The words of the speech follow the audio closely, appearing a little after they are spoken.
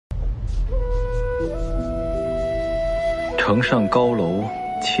城上高楼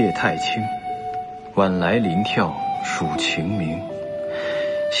妾太清，晚来临眺数晴明。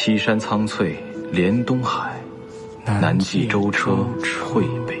西山苍翠连东海，南骑舟车会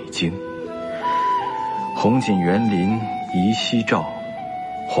北京。红锦园林移夕照，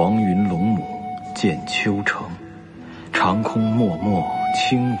黄云龙母见秋城。长空漠漠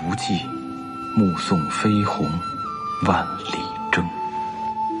清无际，目送飞鸿万里征。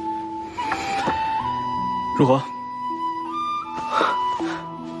如何？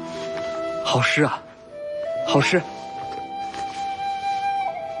好诗啊，好诗！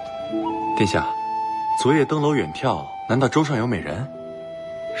殿下，昨夜登楼远眺，难道舟上有美人？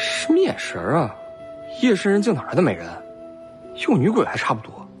什么眼神啊！夜深人静哪来的美人？有女鬼还差不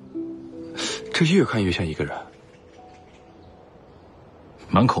多。这越看越像一个人。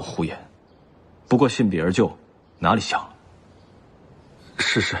满口胡言，不过信笔而就，哪里像？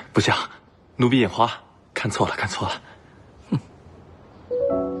是，不像，奴婢眼花，看错了。哼！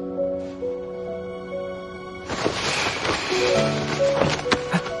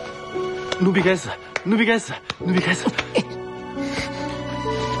奴婢该死！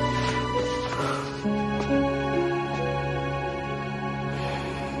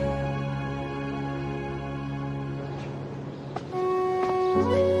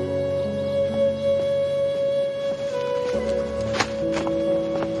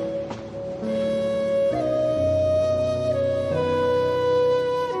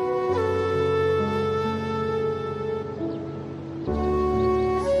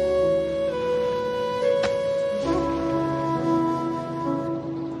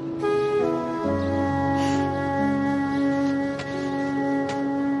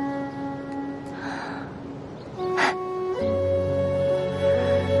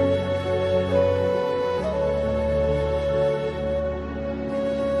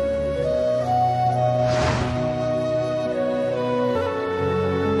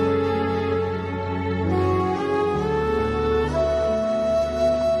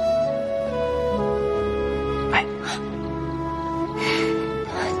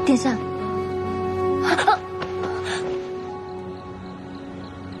殿下，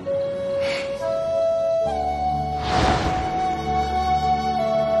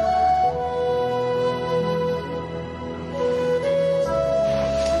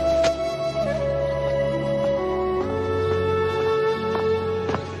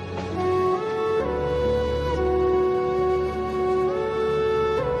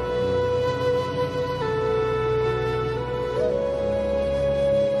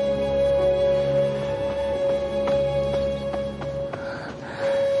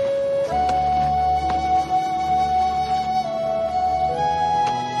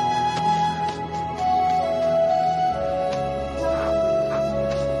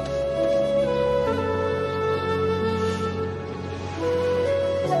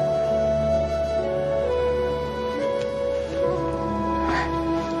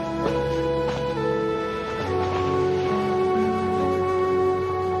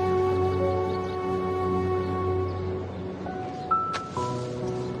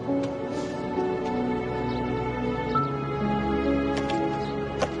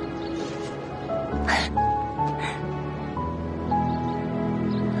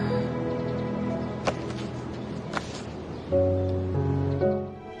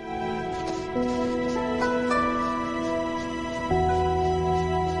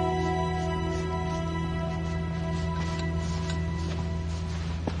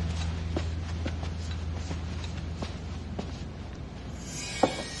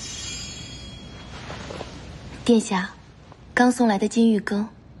殿下，刚送来的金玉羹，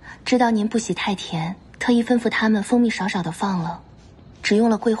知道您不喜太甜，特意吩咐他们蜂蜜少少的放了，只用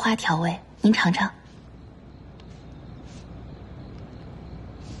了桂花调味，您尝尝。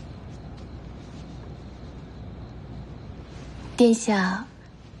殿下，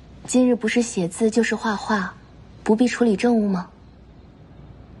今日不是写字就是画画，不必处理政务吗？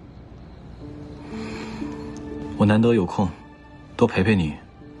我难得有空，多陪陪你，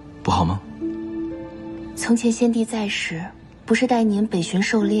不好吗？从前先帝在时，不是带您北巡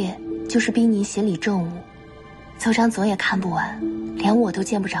狩猎，就是逼您协理政务，奏章总也看不完，连我都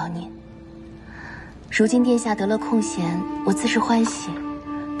见不着您。如今殿下得了空闲，我自是欢喜，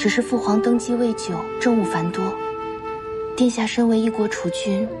只是父皇登基未久，政务繁多，殿下身为一国储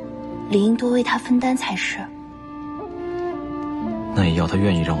君，理应多为他分担才是。那也要他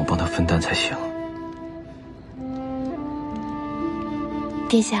愿意让我帮他分担才行。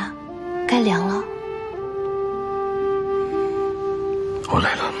殿下，该凉了。我累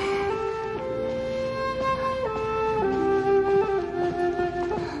了。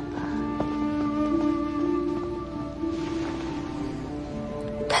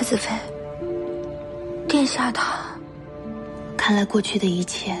太子妃，殿下他……看来过去的一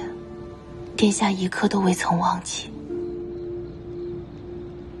切，殿下一刻都未曾忘记。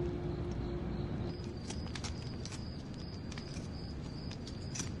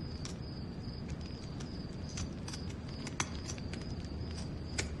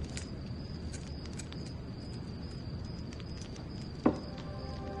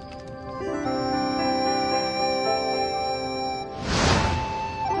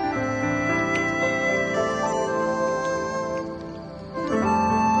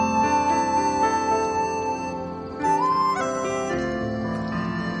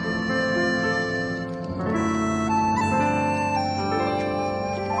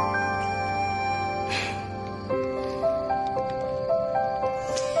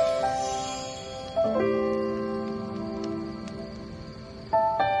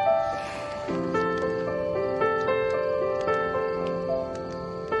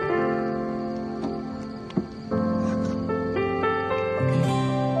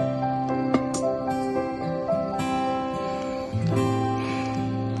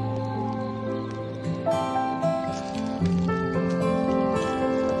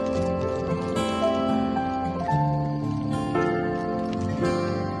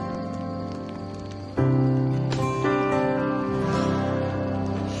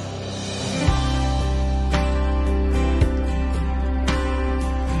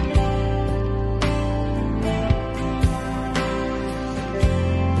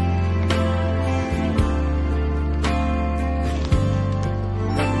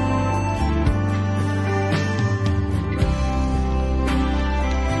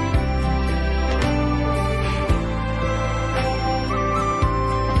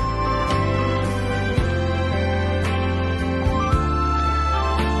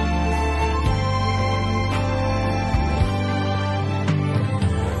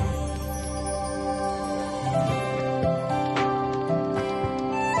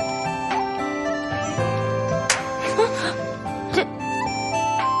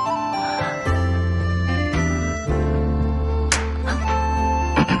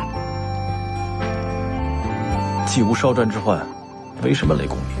既无烧砖之患，为什么雷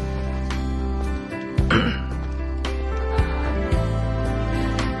公明？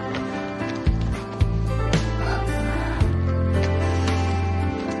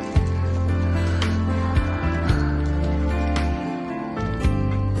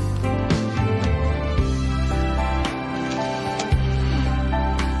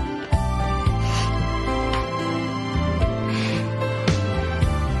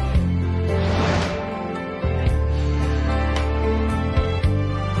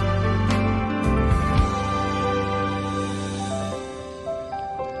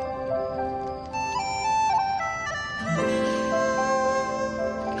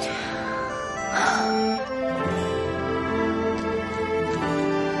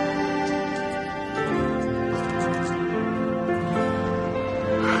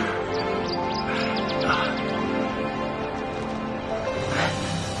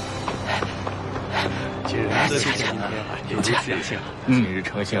今日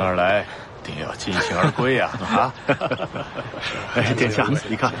乘兴而来，定要尽兴而归呀！啊！哎，殿下，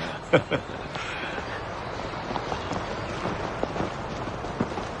你看，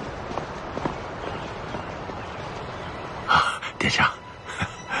殿下，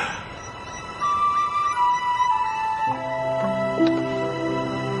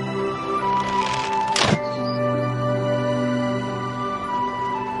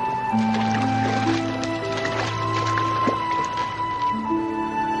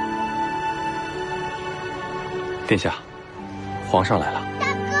殿下，皇上来了。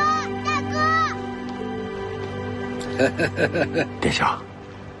殿下，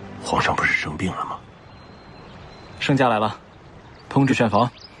皇上不是生病了吗？圣驾来了，通知膳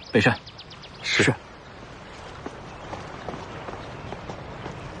房备膳。是。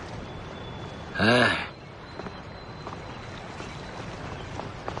哎，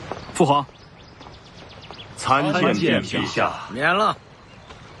父皇，参见陛下。免了。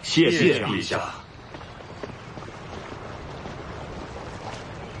谢谢陛下。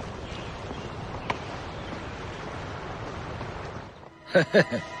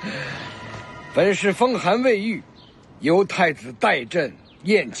本是风寒未愈，由太子代朕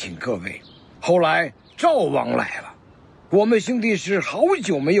宴请各位。后来赵王来了，我们兄弟是好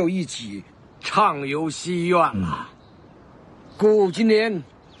久没有一起畅游西苑了，故今年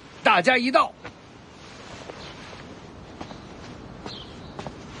大家一道。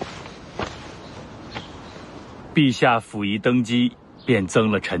陛下甫一登基，便增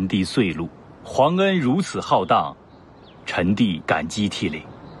了臣弟岁禄，皇恩如此浩荡，臣弟感激涕零。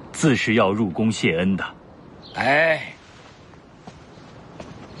自是要入宫谢恩的。哎，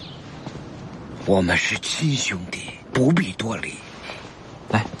我们是亲兄弟，不必多礼。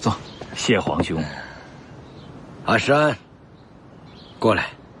来坐。谢皇兄。阿山，过来。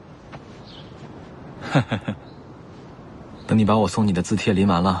等你把我送你的字帖临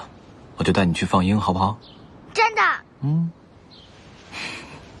完了，我就带你去放鹰，好不好？真的。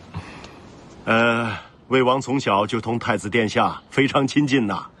魏王从小就同太子殿下非常亲近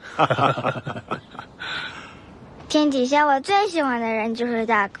呐。天底下我最喜欢的人就是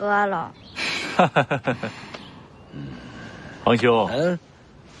大哥了。皇兄，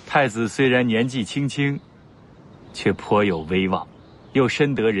太子虽然年纪轻轻，却颇有威望，又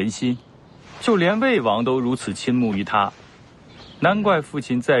深得人心，就连魏王都如此倾慕于他，难怪父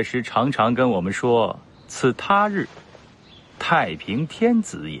亲在时常常跟我们说：“此他日，太平天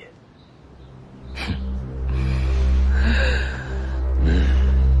子也。”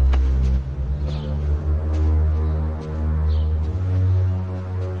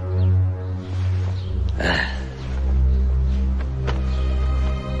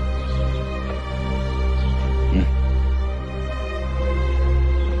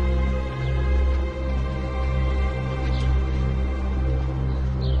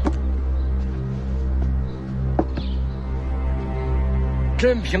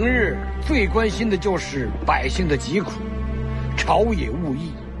朕平日最关心的就是百姓的疾苦，朝野务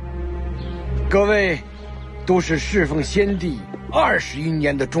役。各位都是侍奉先帝20余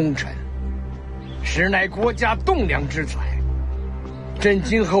年的忠臣，实乃国家栋梁之才。朕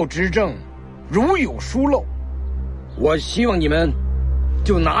今后执政，如有疏漏，我希望你们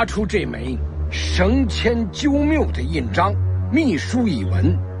就拿出这枚绳签纠谬的印章，密书以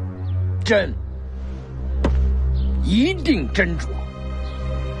文，朕一定斟酌。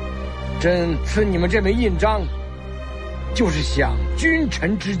朕赐你们这枚印章，就是想君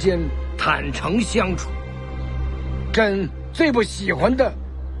臣之间坦诚相处。朕最不喜欢的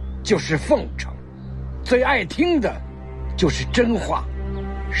就是奉承，最爱听的就是真话、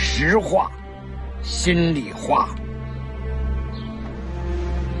实话、心里话。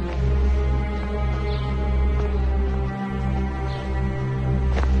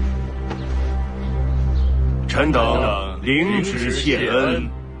臣等领旨谢恩。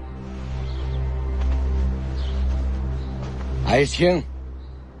爱卿，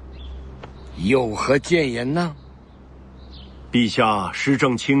有何谏言呢？陛下施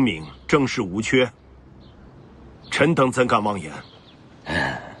政清明，政事无缺，臣等怎敢妄言？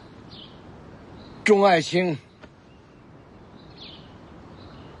众爱卿，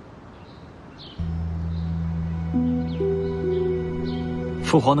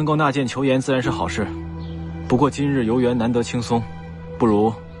父皇能够纳谏求言，自然是好事。不过今日游园难得轻松，不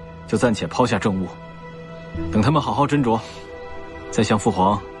如就暂且抛下政务，等他们好好斟酌，再向父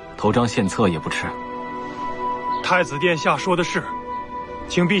皇投章献策也不迟。太子殿下说的是，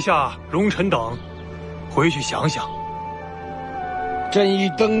请陛下容臣等回去想想。朕一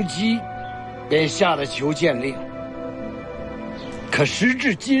登基，便下了求见令，可时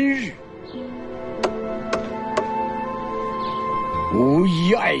至今日，无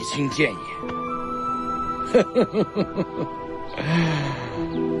一爱卿谏言。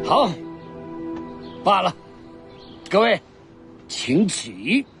好，罢了，各位，请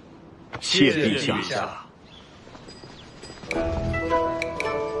起。谢陛下。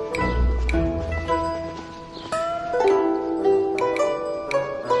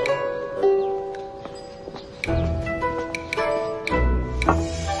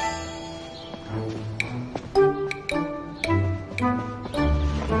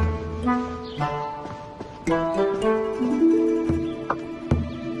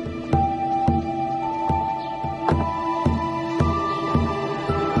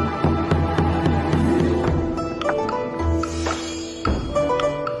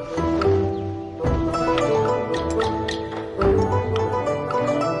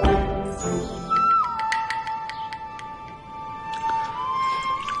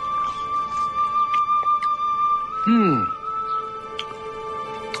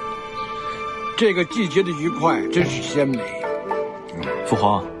这个季节的愉快真是鲜美。父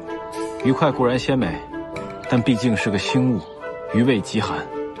皇，愉快固然鲜美，但毕竟是个腥物，余味极寒，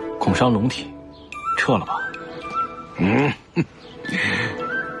恐伤龙体，撤了吧。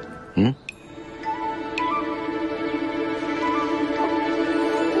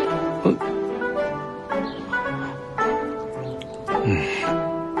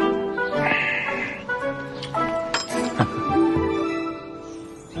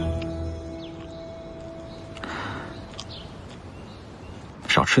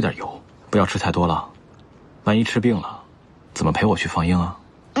少吃点油，不要吃太多了，万一吃病了，怎么陪我去放映啊？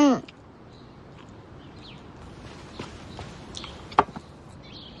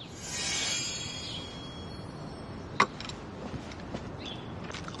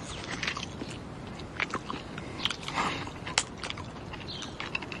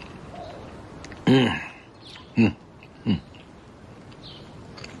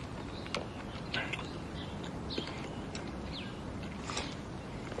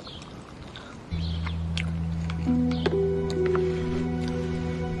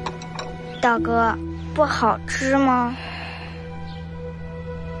大哥，不好吃吗？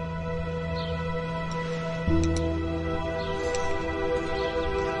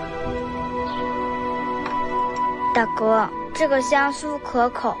大哥，这个香酥可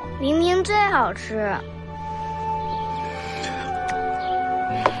口，明明最好吃。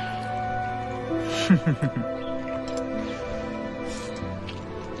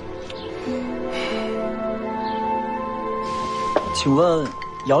请问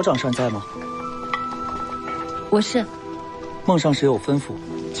姚长善在吗？我是。孟上使有吩咐，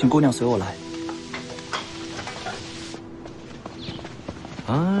请姑娘随我来。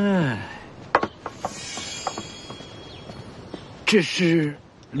哎，这是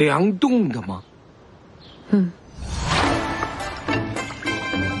凉冻的吗？嗯。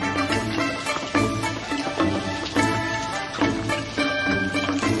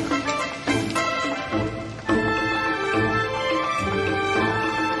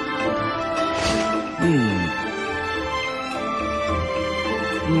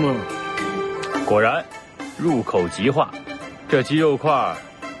果然，入口即化，这鸡肉块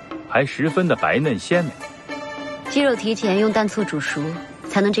还十分的白嫩鲜美。鸡肉提前用淡醋煮熟，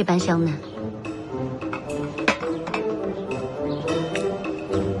才能这般香嫩。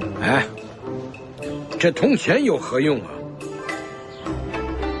哎，这铜钱有何用啊？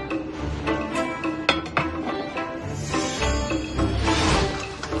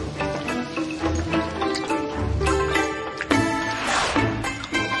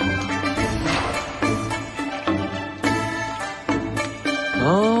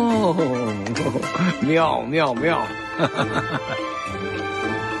妙妙妙！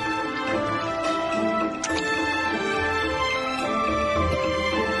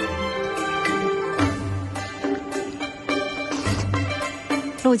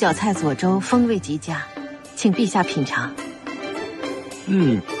鹿角菜佐粥风味极佳，请陛下品尝。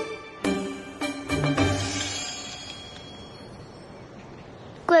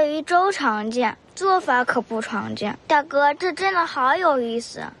桂鱼粥常见，做法可不常见。大哥，这真的好有意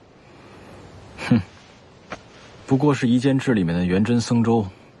思。不过是《夷坚志》里面的元真僧粥，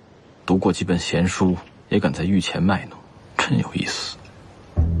读过几本闲书，也敢在御前卖弄，真有意思。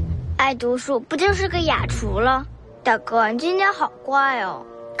爱读书不就是个哑厨了？大哥，你今天好乖哦，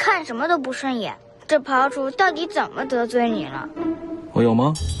看什么都不顺眼。这庖厨到底怎么得罪你了？我有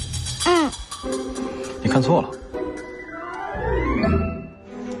吗？你看错了。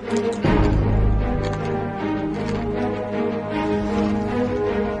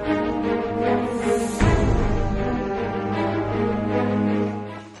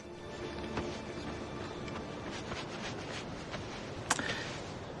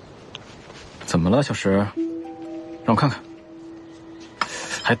怎么了，小石？让我看看，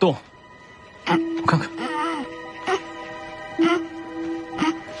还动？我看看，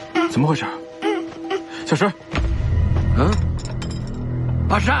怎么回事？小石，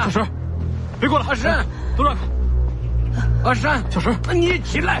阿山，小石，别过来！阿山，都让开！阿山，小石，你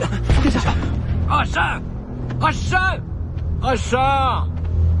起来！别下去！阿山，阿山，阿山，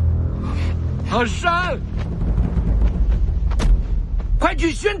阿山，快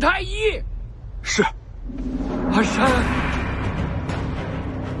去宣太医！是。阿山，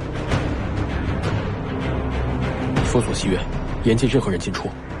封锁西院，严禁任何人进出。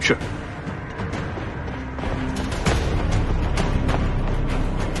是。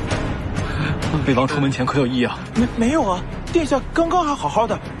魏王出门前可有异样？没有啊，殿下刚刚还好好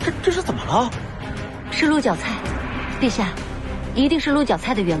的，这是怎么了？是鹿角菜，陛下，一定是鹿角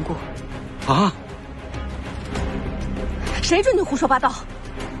菜的缘故。啊！谁准你胡说八道？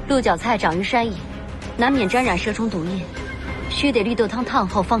鹿角菜长于山野，难免沾染蛇虫毒液，须得绿豆汤烫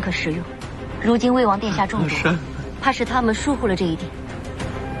后方可食用。如今魏王殿下中毒，怕是他们疏忽了这一点。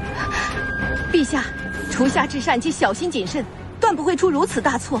陛下，厨下至善，既小心谨慎，断不会出如此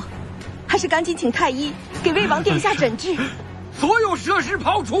大错。还是赶紧请太医给魏王殿下诊治。所有设施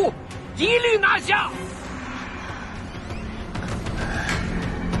刨除，一律拿下。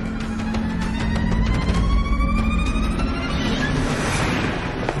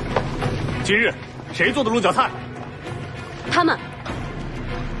今日谁做的鹿角菜？他们。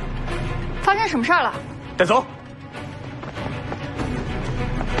发生什么事儿了？带走。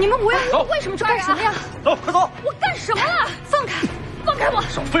你们五月为什么抓人啊？干什么呀？走，快走！我干什么了？放开！放开我！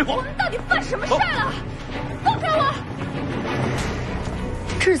少废话！我们到底犯什么事了？放开我！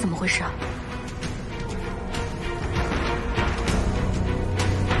这是怎么回事啊？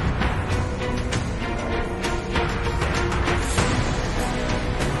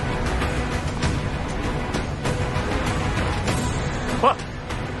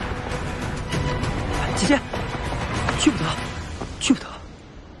姐姐，去不得，去不得。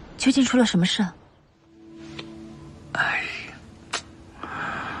究竟出了什么事？哎。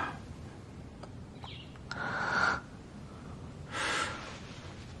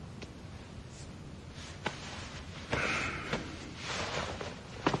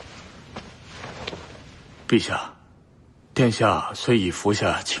 陛下，殿下虽已服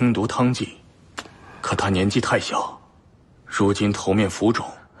下清毒汤剂，可他年纪太小，如今头面浮肿，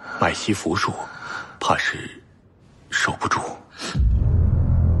脉息浮数，怕是守不住。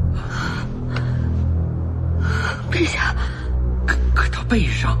陛下，可他背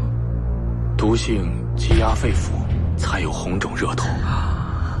上毒性积压肺腑，才有红肿热痛。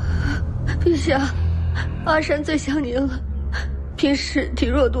陛下，阿山最想您了，平时体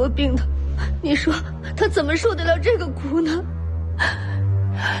弱多病的，你说他怎么受得了这个苦呢？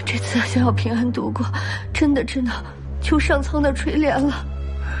这次想要平安度过，真的只能求上苍的垂怜了。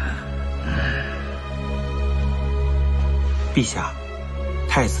陛下，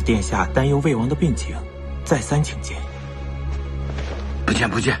太子殿下担忧魏王的病情，再三请见。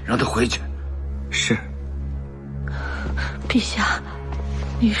不见，让他回去。是。陛下，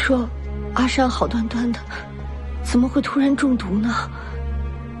你说阿山好端端的，怎么会突然中毒呢？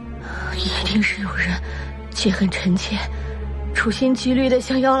一定是有人结恨臣妾，处心积虑的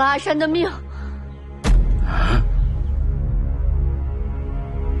想要了阿山的命。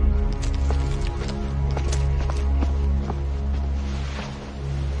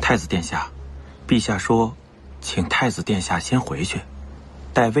太子殿下，陛下说，请太子殿下先回去，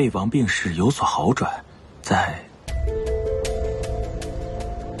待魏王病势有所好转，再。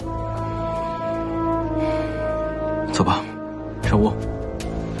走吧，上屋。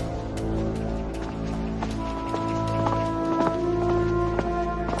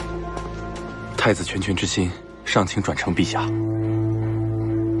 太子全权之心，尚请转呈陛下。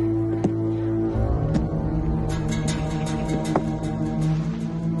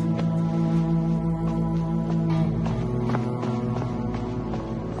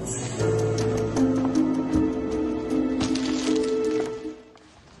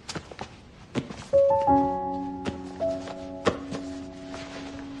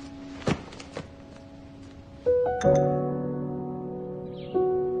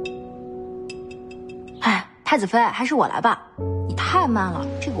太子妃，还是我来吧，你太慢了，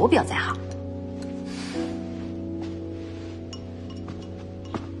这个我比较在行。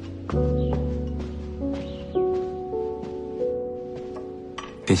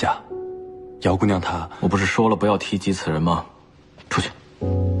殿下，姚姑娘她……我不是说了不要提及此人吗？出去。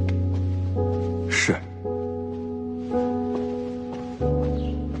是。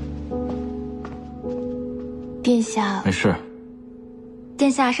殿下，没事。殿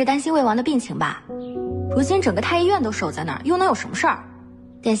下是担心魏王的病情吧？ 如今整个太医院都守在那儿，又能有什么事儿？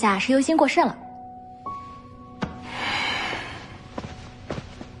殿下是忧心过甚了。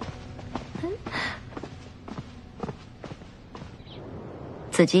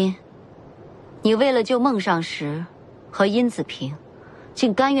紫金，你为了救孟尚实和殷子平，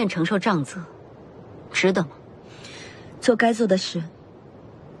竟甘愿承受杖责，值得吗？做该做的事，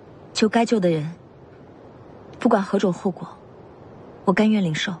救该救的人，不管何种后果，我甘愿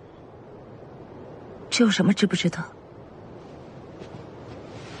领受。 这有什么值不值得？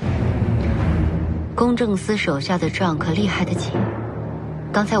公正司手下的杖可厉害得起。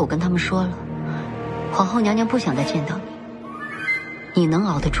刚才我跟他们说了，皇后娘娘不想再见到你，你能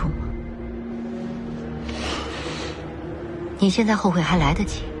熬得住吗？你现在后悔还来得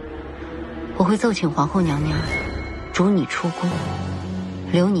及，我会奏请皇后娘娘，逐你出宫，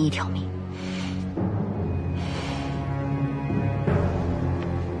留你一条命。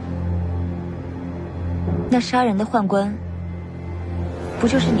 那杀人的宦官，不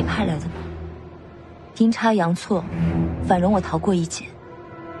就是你派来的吗？阴差阳错，反容我逃过一劫。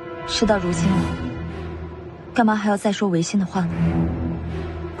事到如今了，干嘛还要再说违心的话呢？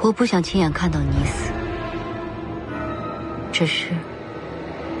我不想亲眼看到你死，这是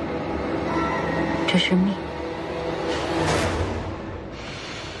命。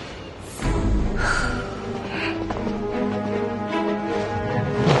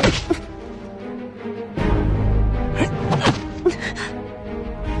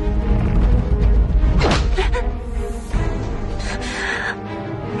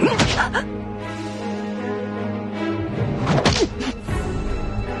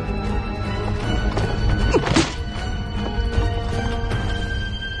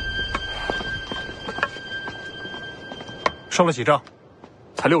收了几仗？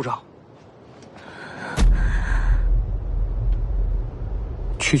才6仗。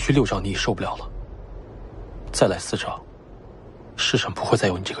区区6仗你已受不了了，再来4仗，世上不会再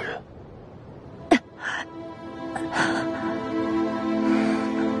有你这个人。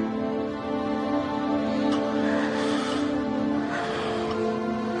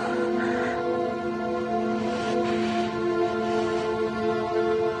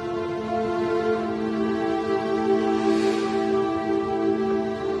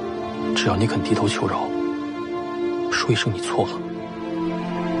只要你肯低头求饶，说一声你错了，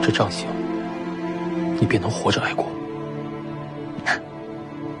这杖刑你便能活着挨过。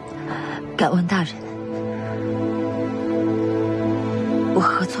敢问大人，我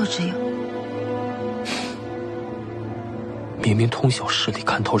何错之有？明明通晓事理，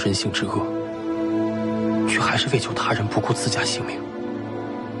看透人性之恶，却还是为救他人不顾自家性命，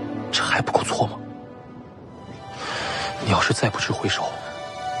这还不够错吗？你要是再不知回首，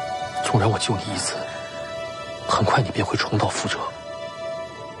纵然我救你一次，很快你便会重蹈覆辙。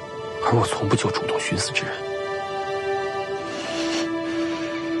而我从不救主动寻死之人。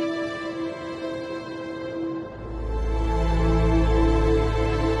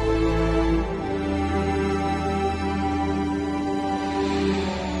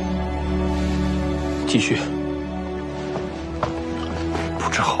继续，不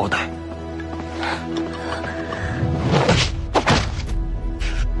知好歹。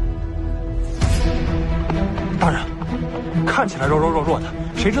大人，看起来柔柔弱弱的，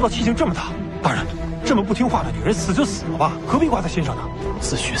谁知道气性这么大？大人，这么不听话的女人死就死了吧，何必挂在心上呢？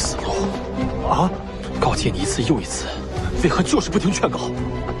自寻死路啊！告诫你一次又一次，为何就是不听劝告？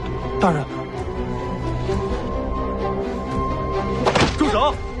大人，住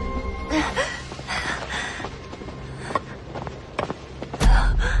手！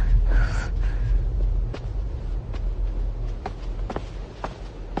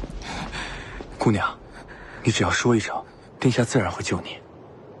姑娘，你只要说一声，殿下自然会救你。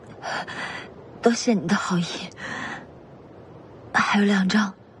多谢你的好意，还有2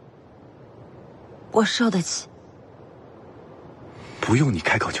杖，我受得起。不用你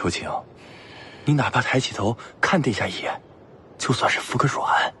开口求情，你哪怕抬起头看殿下一眼，就算是服个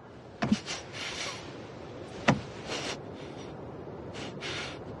软。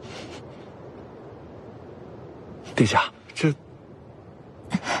殿下，这……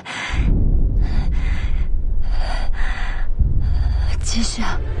继续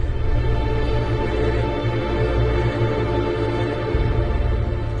啊！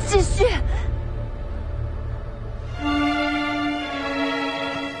继续！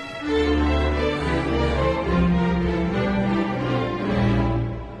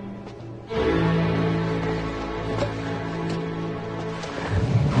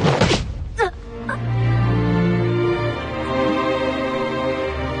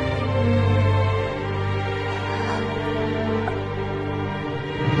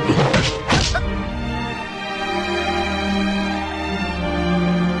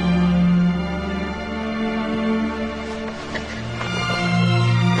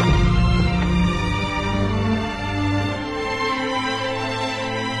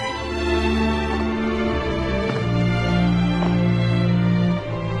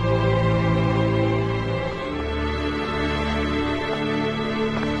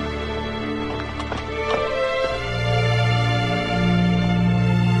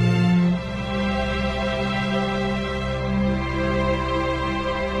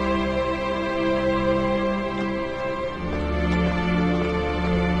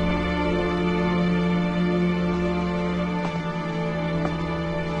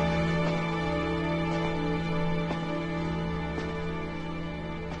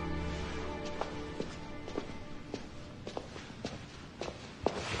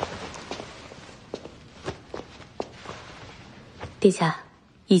殿下，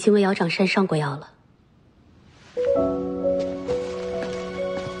已经为姚长山上过药了。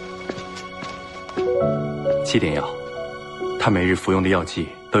7点药，他每日服用的药剂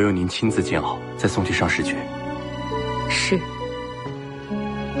都由您亲自煎熬，再送去上市局。是。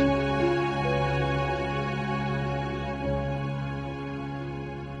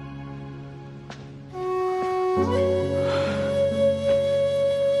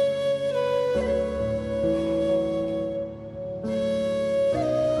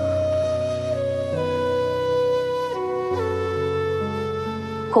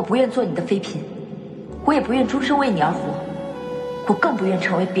我不愿做你的妃嫔，我也不愿终生为你而活，我更不愿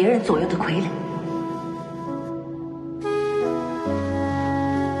成为别人左右的傀儡。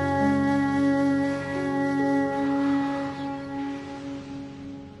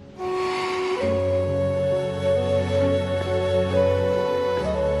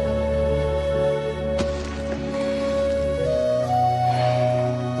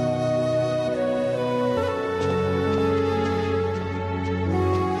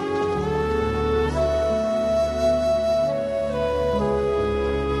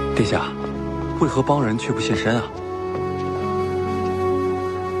殿下，为何帮人却不现身啊？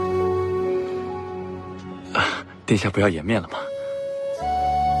殿下不要颜面了吗？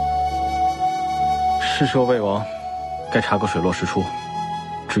是时候魏王该查个水落石出，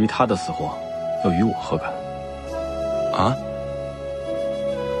至于他的死活，又与我何干？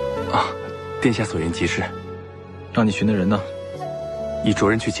殿下所言极是。让你寻的人呢？已着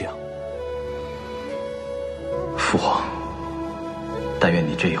人去请。父皇，但愿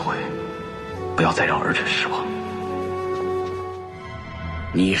你这一回不要再让儿臣失望。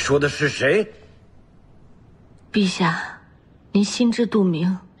你说的是谁？陛下，您心知肚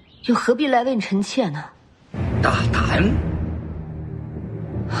明，又何必来问臣妾呢？大胆！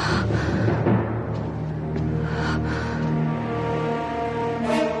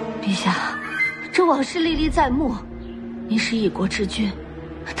陛下，这往事历历在目，您是一国之君，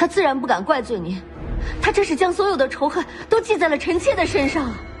他自然不敢怪罪您。他这是将所有的仇恨都记在了臣妾的身上，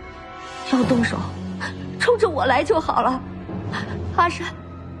要动手，冲着我来就好了。阿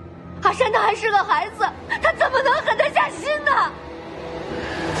山他还是个孩子，他怎么能狠得下心呢？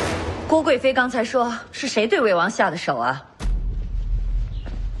郭贵妃刚才说是谁对魏王下的手啊？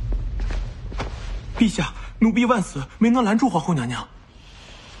陛下，奴婢万死，没能拦住皇后娘娘。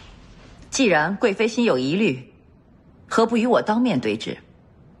既然贵妃心有疑虑，何不与我当面对质？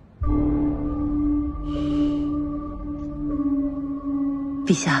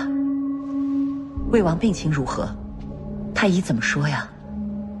陛下，魏王病情如何？太医怎么说呀？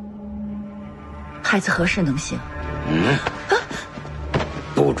孩子何时能醒？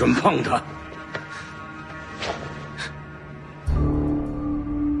不准碰他！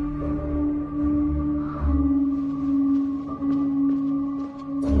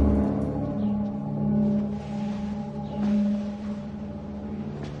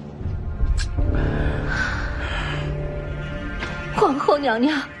皇后娘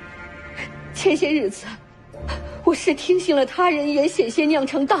娘，前些日子我是听信了他人言，险些酿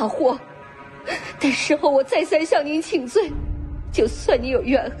成大祸，但事后我再三向您请罪，就算你有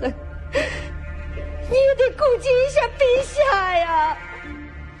怨恨，你也得顾及一下陛下呀！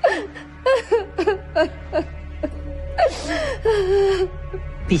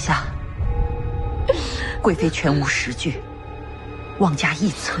陛下，贵妃全无实据，妄加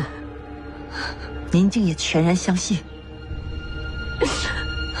臆测，您竟也全然相信？陛下，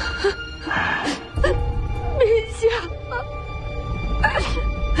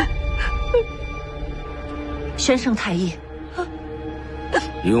宣圣太医，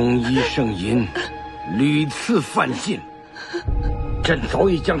庸医圣淫，屡次犯禁，朕早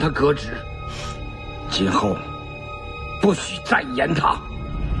已将他革职，今后不许再言他。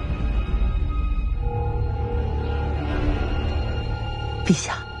陛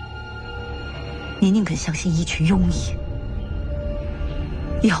下，您宁肯相信一群庸医，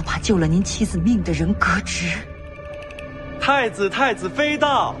也要把救了您妻子命的人革职。太子妃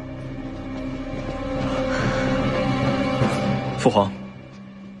到。父皇，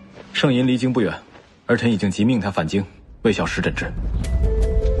圣淫离京不远，儿臣已经急命他返京，为小时诊治。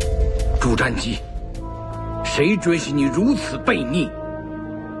朱瞻基，谁准许你如此悖逆？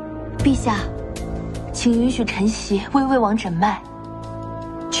陛下，请允许臣媳为魏王诊脉。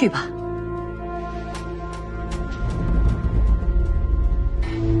去吧。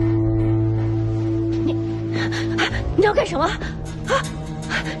你要干什么？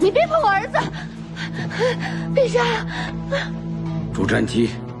你别碰我儿子！陛下，朱瞻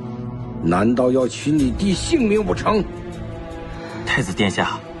基，难道要取你弟性命不成？太子殿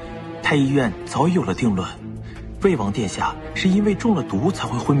下，太医院早已有了定论，魏王殿下是因为中了毒才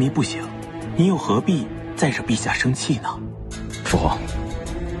会昏迷不醒，您又何必再惹陛下生气呢？父皇，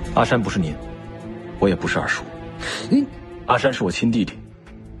阿山不是您，我也不是二叔，阿山是我亲弟弟，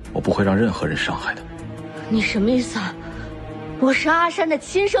我不会让任何人伤害的。你什么意思啊？我是阿山的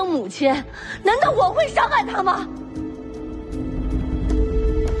亲生母亲，难道我会伤害他吗？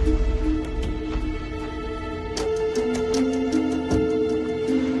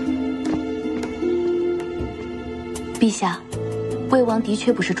陛下，魏王的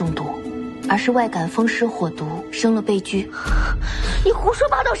确不是中毒，而是外感风湿火毒，生了悲剧。你胡说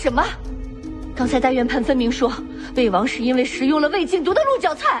八道什么？刚才大院判分明说，魏王是因为食用了未禁毒的鹿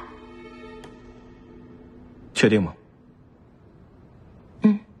角菜。确定吗？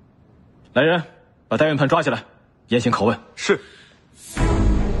来人，把大院判抓起来，严刑拷问。是。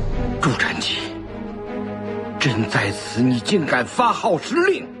朱瞻基，朕在此，你竟敢发号施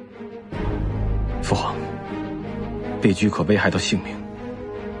令！父皇，被拘可危害到性命，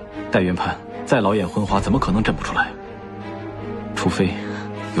戴元判再老眼昏花，怎么可能诊不出来？除非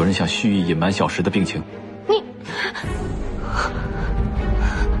有人想蓄意隐瞒小时的病情。你，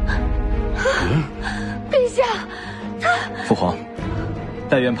陛下，他……父皇，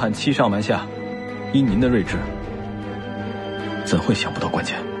戴元判欺上瞒下，依您的睿智，怎会想不到关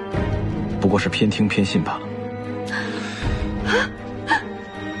键？不过是偏听偏信罢了。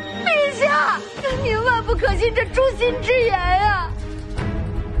信这诛心之言啊！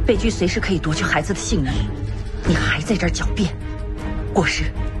北居随时可以夺去孩子的性命，你还在这儿狡辩，果实，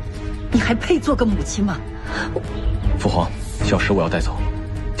你还配做个母亲吗？父皇，小石我要带走，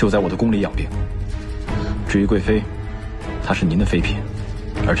就在我的宫里养病。至于贵妃，她是您的妃嫔，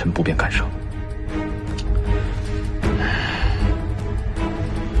儿臣不便干涉。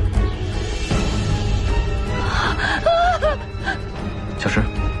小石，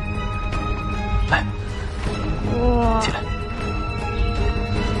来，起来。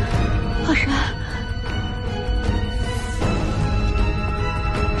阿山，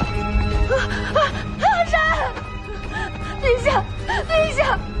阿山，陛下，陛下，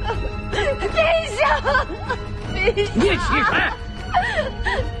陛下，你起开！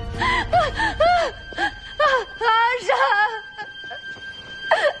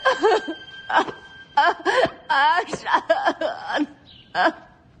阿山，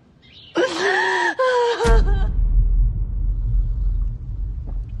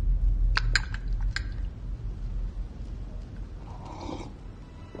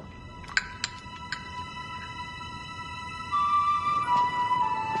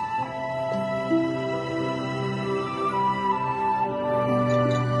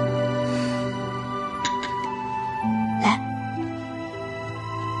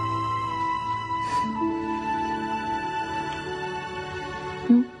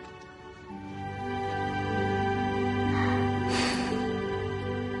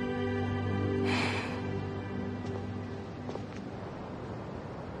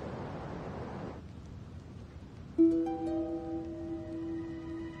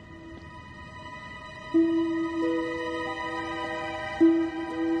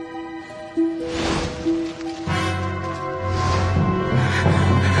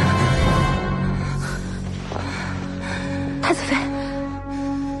太子妃，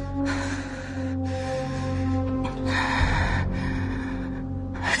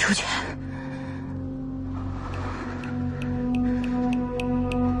出去。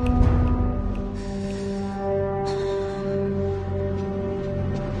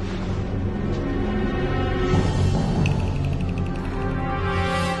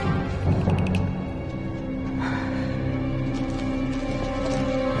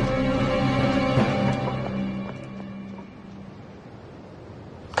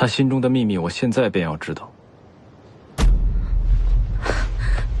他心中的秘密，我现在便要知道。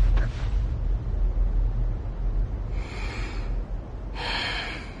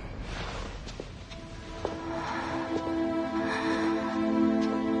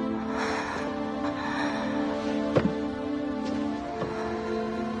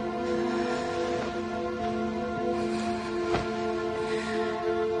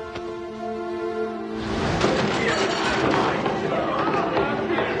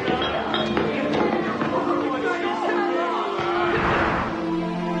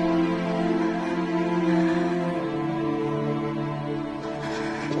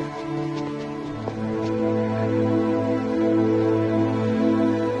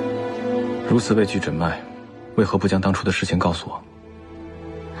如此畏惧诊脉，为何不将当初的事情告诉我？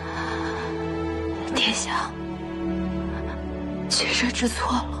殿下，妾身知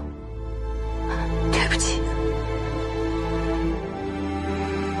错了，对不起。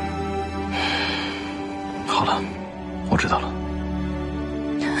好了，我知道了。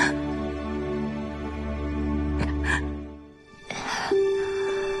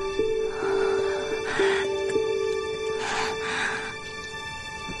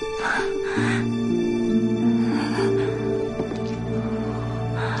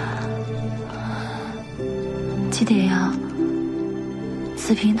七爹呀，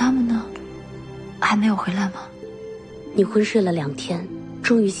子平他们呢？还没有回来吗？你昏睡了2天，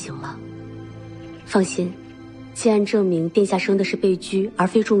终于醒了。放心，既然证明殿下生的是被拘而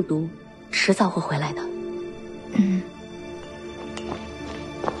非中毒，迟早会回来的。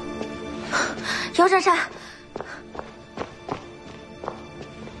姚占山，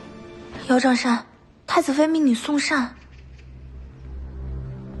姚占山，太子妃命你送膳。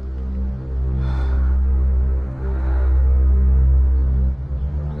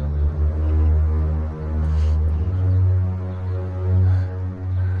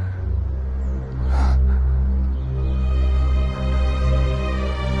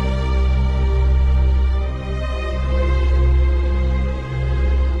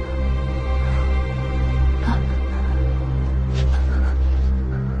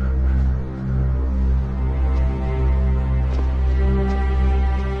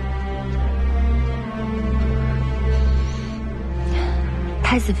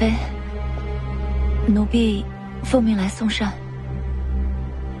太子妃，奴婢奉命来送膳。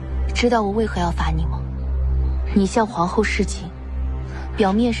知道我为何要罚你吗？你向皇后示警，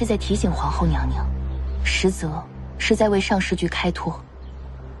表面是在提醒皇后娘娘，实则是在为尚食局开脱。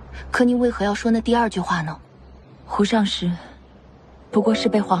可你为何要说那第二句话呢？胡尚食不过是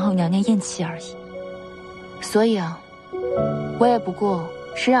被皇后娘娘厌弃而已。所以啊，我也不过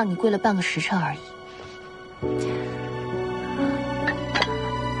是让你跪了半个时辰而已。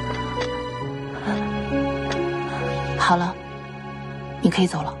好了，你可以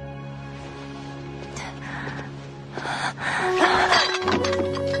走了。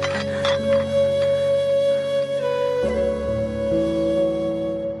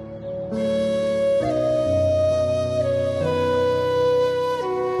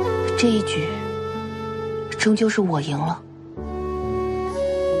这一局，终究是我赢了。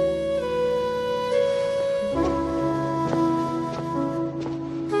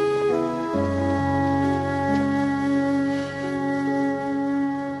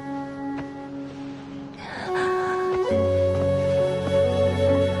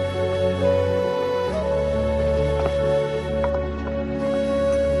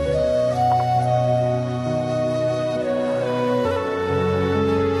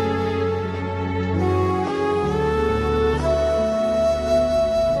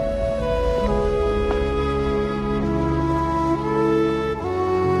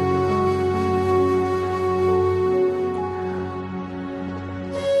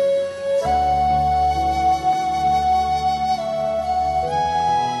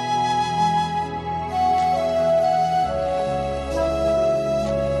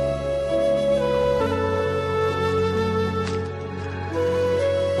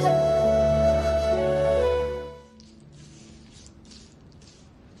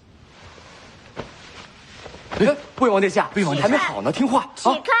魏王殿下，魏王殿下还没好呢，听话起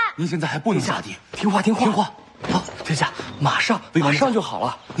开！您现在还不能下地，听话，听话，听话。好，殿下，马上，马上就好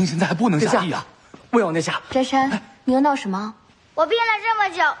了。您现在还不能下地啊！魏王殿下，摘山，你又闹什么？我病了这么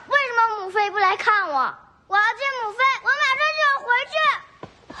久，为什么母妃不来看我？我要见母妃，我马上就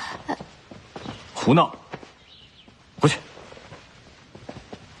要回去。胡闹！回去。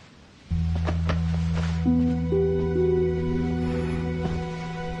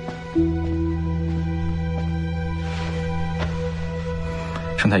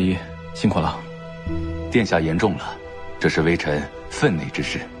盛太医，辛苦了。殿下言重了，这是微臣分内之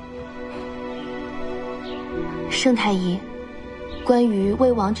事。盛太医，关于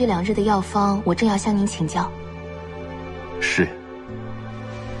魏王这2日的药方，我正要向您请教。是。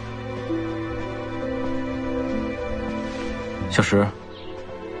小石，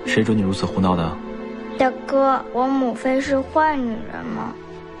谁准你如此胡闹的？大哥，我母妃是坏女人吗？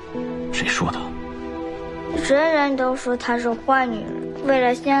谁说的？人人都说她是坏女人，为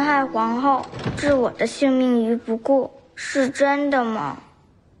了陷害皇后，置我的性命于不顾，是真的吗？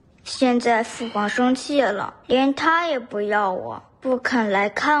现在父皇生气了，连他也不要我，不肯来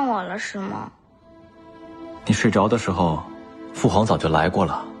看我了，是吗？你睡着的时候，父皇早就来过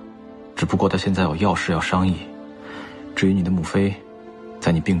了，只不过他现在有要事要商议。至于你的母妃，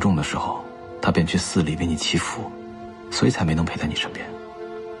在你病重的时候，他便去寺里为你祈福，所以才没能陪在你身边。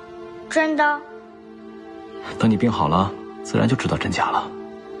真的？等你病好了，自然就知道真假了。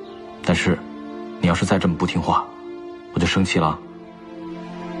但是，你要是再这么不听话，我就生气了。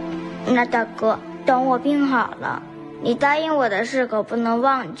那大哥，等我病好了，你答应我的事可不能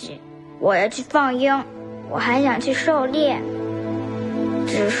忘记。我要去放鹰，我还想去狩猎。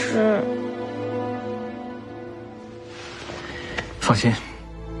只是……放心，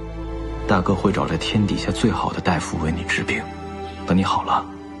大哥会找来天底下最好的大夫为你治病。等你好了，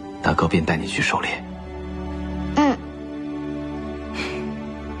大哥便带你去狩猎。嗯。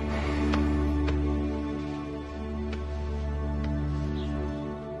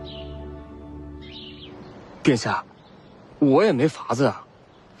殿下，我也没法子啊。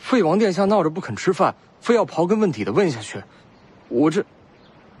废王殿下闹着不肯吃饭，非要刨根问底的问下去，我这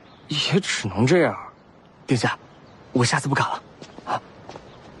也只能这样。殿下，我下次不敢了。啊。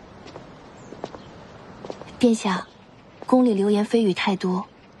殿下，宫里流言蜚语太多，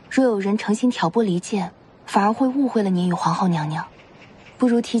若有人诚心挑拨离间，反而会误会了您与皇后娘娘。不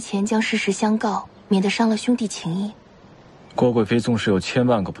如提前将事实相告，免得伤了兄弟情谊。郭贵妃纵使有1000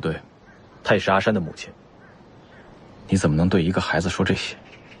万个不对，她也是阿山的母亲。你怎么能对一个孩子说这些？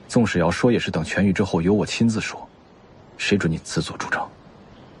纵使要说，也是等痊愈之后由我亲自说。谁准你自作主张？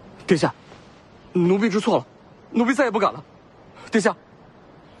殿下，奴婢知错了，奴婢再也不敢了。殿下，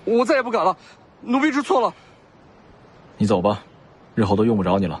我再也不敢了，奴婢知错了。你走吧，日后都用不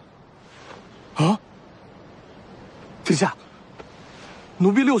着你了。啊！殿下，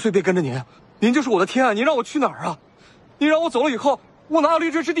奴婢6岁便跟着您，您就是我的天啊！您让我去哪儿啊？您让我走了以后，我哪有立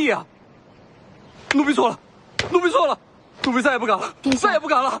身之地啊？奴婢错了，奴婢错了，奴婢再也不敢了，再也不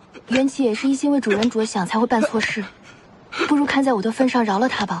敢了。元气也是一心为主人着想才会办错事，不如看在我的份上饶了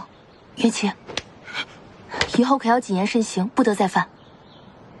他吧。元气，以后可要谨言慎行，不得再犯。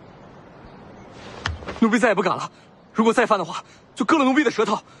奴婢再也不敢了，如果再犯的话，就割了奴婢的舌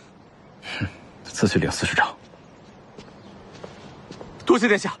头。此去领40丈。多谢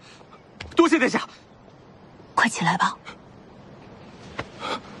殿下，多谢殿下。快起来吧。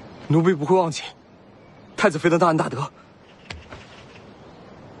奴婢不会忘记太子妃的大恩大德。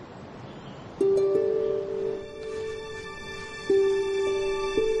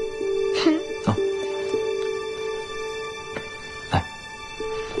走，来，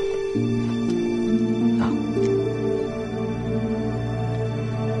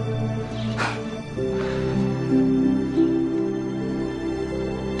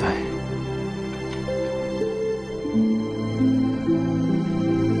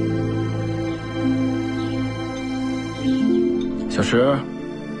小石，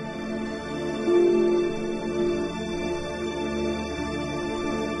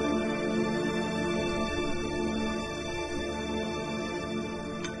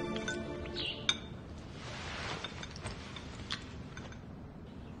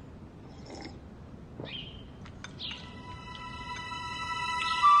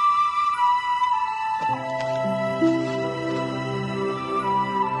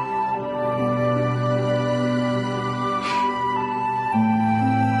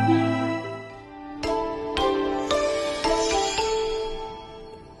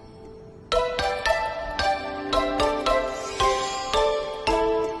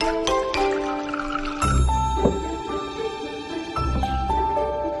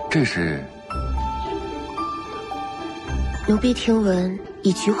这是奴婢听闻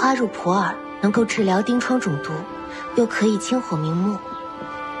以菊花入普洱，能够治疗疔疮肿毒，又可以清火明目，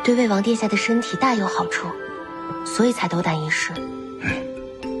对魏王殿下的身体大有好处，所以才斗胆一试。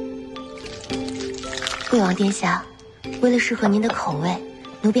魏王殿下，为了适合您的口味，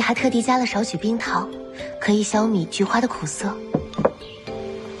奴婢还特地加了少许冰糖，可以消弭菊花的苦涩。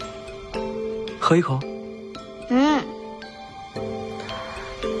喝一口。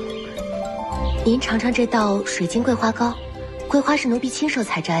您尝尝这道水晶桂花糕，桂花是奴婢亲手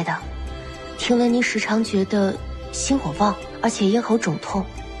采摘的。听闻您时常觉得心火旺，而且咽喉肿痛，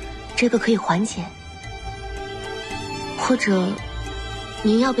这个可以缓解。或者，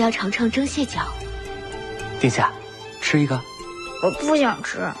您要不要尝尝蒸蟹脚？殿下，吃一个。我不想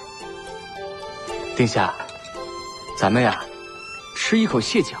吃。殿下，咱们呀，吃一口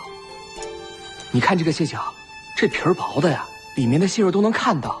蟹脚。你看这个蟹脚，这皮儿薄的呀，里面的蟹肉都能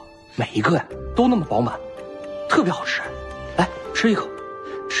看到。每一个呀都那么饱满，特别好吃。来，吃一口，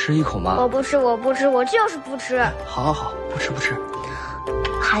吃一口嘛。我不吃，我不吃，我就是不吃。好好好，不吃不吃。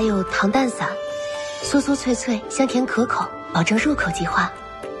还有糖蛋散，酥酥脆脆，香甜可口，保证入口即化。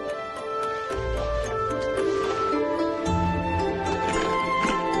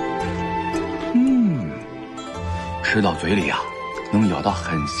吃到嘴里啊，能咬到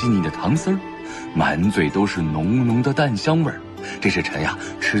很细腻的糖丝儿，满嘴都是浓浓的蛋香味儿。这是臣呀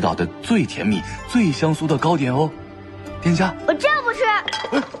吃到的最甜蜜、最香酥的糕点哦，殿下。我真不吃。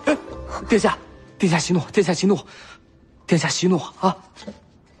殿下，殿下息怒，殿下息怒，殿下息怒啊！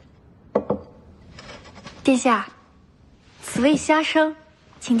殿下，此味虾生，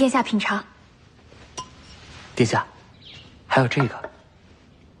请殿下品尝。殿下，还有这个，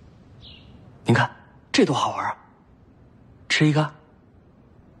您看这多好玩啊！吃一个。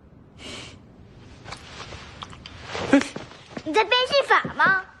你在变戏法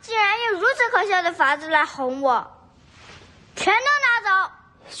吗？竟然用如此可笑的法子来哄我！全都拿走！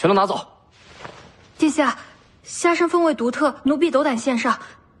全都拿走！殿下，虾生风味独特，奴婢斗胆献上，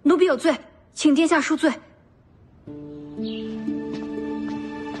奴婢有罪，请殿下恕罪。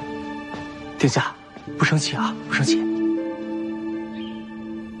殿下，不生气啊，不生气。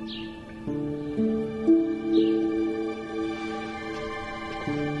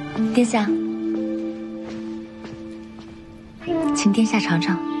殿下，请殿下尝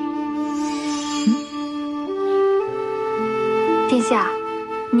尝。殿下，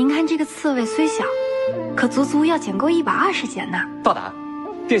您看这个刺猬虽小，可足足要减够120减呢。大胆！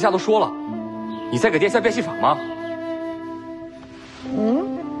殿下都说了，你在给殿下变戏法吗？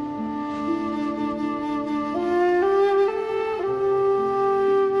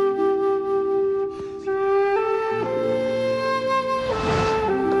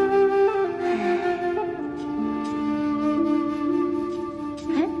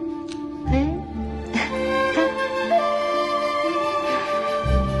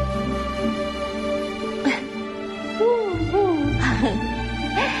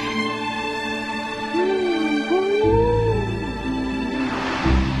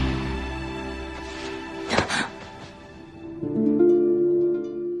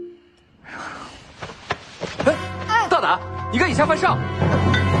你敢以下犯上！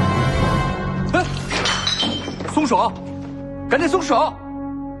松手！赶紧松手！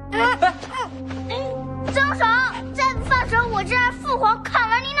松手！再不放手，我就让父皇砍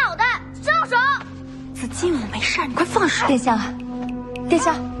了你脑袋！松手！子敬，我没事，你快放手！殿下，殿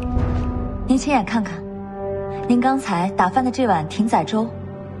下，您亲眼看看，您刚才打翻的这碗艇仔粥，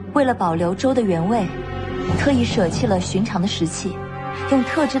为了保留粥的原味，特意舍弃了寻常的食器，用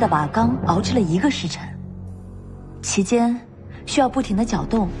特制的瓦缸熬制了1个时辰，期间需要不停地搅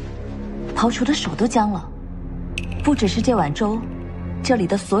动，刨除的手都僵了。不只是这碗粥，这里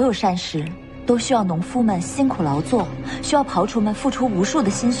的所有膳食都需要农夫们辛苦劳作，需要刨除们付出无数的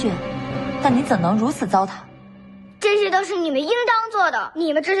心血，但你怎能如此糟蹋？这些都是你们应当做的。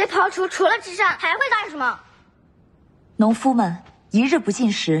你们这些刨除除了治善还会干什么？农夫们一日不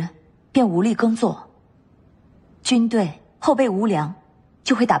进食，便无力耕作。军队后备无粮，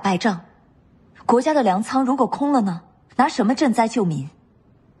就会打败仗。国家的粮仓如果空了呢？拿什么赈灾救民？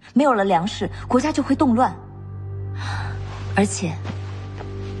没有了粮食，国家就会动乱。而且，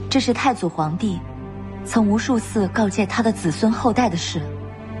这是太祖皇帝曾无数次告诫他的子孙后代的事。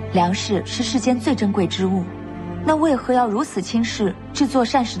粮食是世间最珍贵之物，那为何要如此轻视制作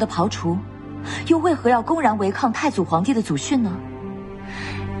膳食的刨除？又为何要公然违抗太祖皇帝的祖训呢？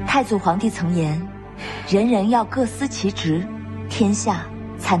太祖皇帝曾言，人人要各司其职，天下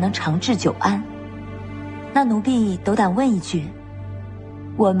才能长治久安。那奴婢斗胆问一句，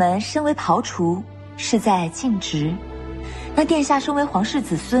我们身为庖厨，是在尽职，那殿下身为皇室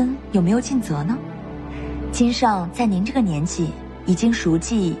子孙，有没有尽责呢？今上在您这个年纪，已经熟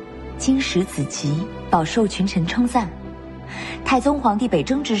记经史子集，饱受群臣称赞。太宗皇帝北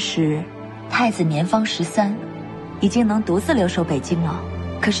征之时，太子年方13，已经能独自留守北京了。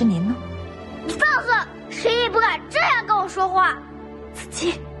可是您呢？放肆！谁也不敢这样跟我说话。子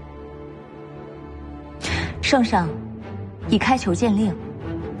敬，圣上已开囚谏令，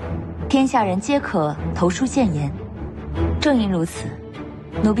天下人皆可投书谏言。正因如此，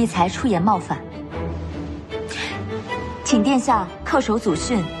奴婢才出言冒犯，请殿下恪守祖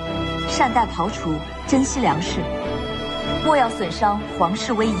训，善待庖厨，珍惜粮食，莫要损伤皇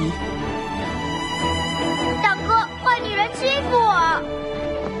室威仪。大哥，坏女人欺负我！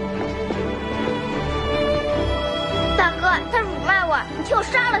大哥，他辱骂我，你替我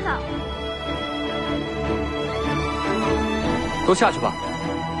杀了他！都下去吧。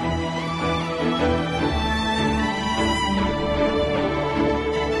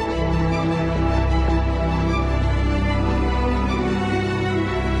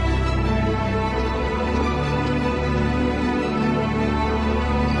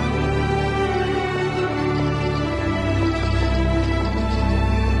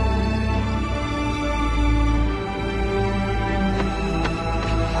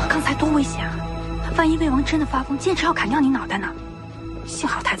多危险啊！万一魏王真的发疯，坚持要砍掉你脑袋呢？幸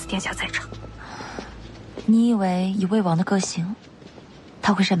好太子殿下在场。你以为以魏王的个性，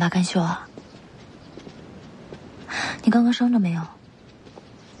他会善罢甘休啊？你刚刚伤着没有？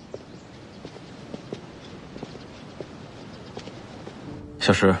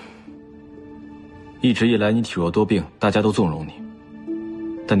小石，一直以来你体弱多病，大家都纵容你，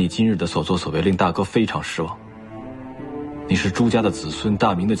但你今日的所作所为令大哥非常失望。你是朱家的子孙，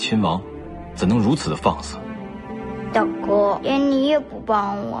大明的亲王，怎能如此的放肆？大哥，连你也不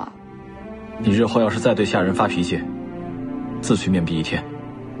帮我。你日后要是再对下人发脾气，自去面壁一天。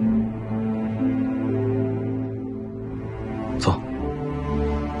走。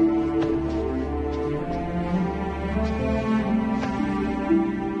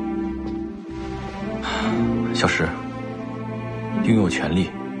小石，拥有权力，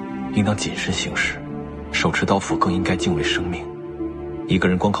应当谨慎行事。手持刀斧更应该敬畏生命。一个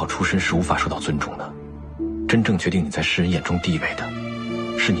人光靠出身是无法受到尊重的。真正决定你在世人眼中地位的，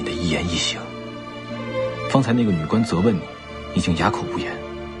是你的一言一行。方才那个女官责问你，你竟哑口不言，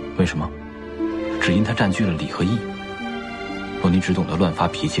为什么？只因她占据了理和义。若你只懂得乱发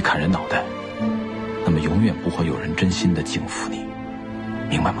脾气、砍人脑袋，那么永远不会有人真心的敬服你，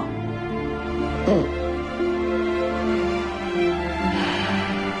明白吗？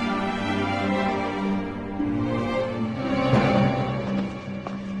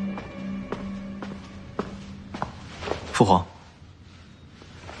父皇，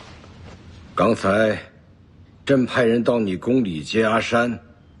刚才朕派人到你宫里接阿山，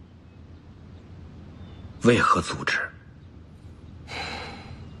为何阻止？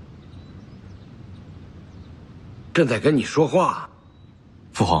朕在跟你说话。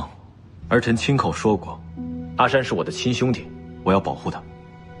父皇，儿臣亲口说过，阿山是我的亲兄弟，我要保护他。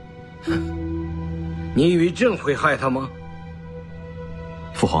你以为朕会害他吗？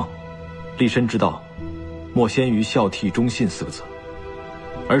父皇，立身之道，莫先于孝悌忠信4个字。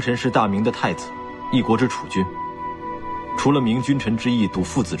儿臣是大明的太子，一国之储君，除了明君臣之义，笃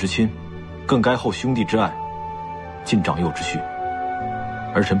父子之亲，更该厚兄弟之爱，尽长幼之序。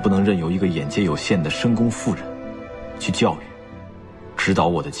儿臣不能任由一个眼界有限的深宫妇人去教育、指导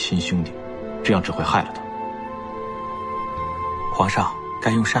我的亲兄弟，这样只会害了他。皇上，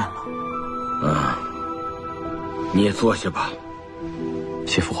该用膳了。你也坐下吧。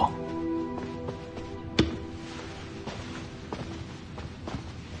谢父皇。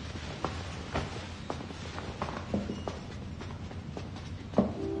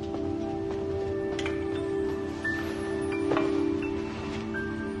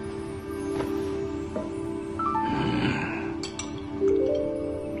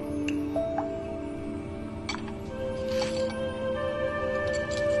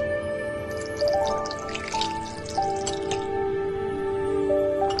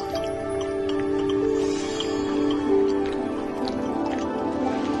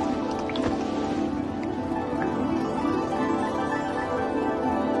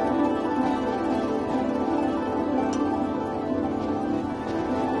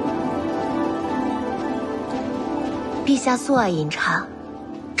陛下素爱饮茶，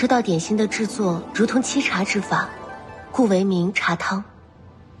这道点心的制作如同沏茶之法，故为名茶汤。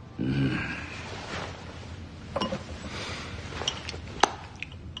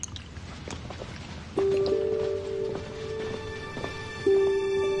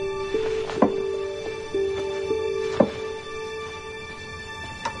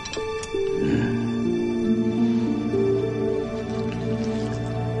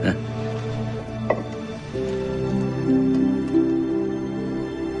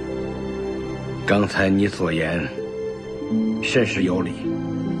刚才你所言甚是有理，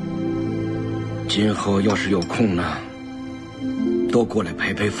今后要是有空呢，多过来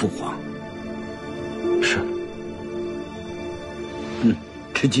陪陪父皇。是。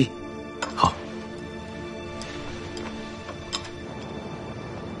吃鸡。好。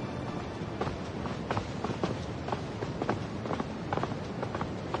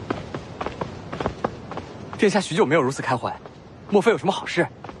殿下许久没有如此开怀，莫非有什么好事？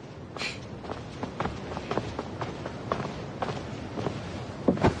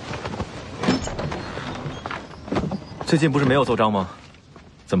最近不是没有奏章吗？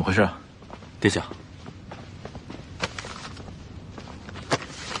怎么回事啊？殿下，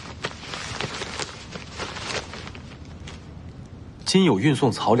今有运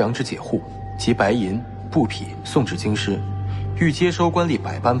送漕粮之解户及白银、布匹送至京师，欲接收官吏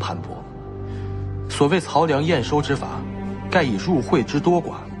百般盘剥。所谓漕粮验收之法，盖以入会之多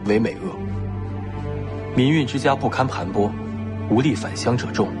寡为美恶。民运之家不堪盘剥，无力返乡者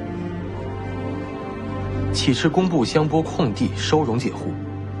众。岂斥工部相拨空地收容解户，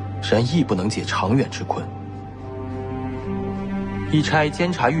然亦不能解长远之困。一差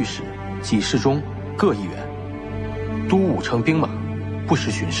监察御史、给事中各1员，督5乘兵马，不时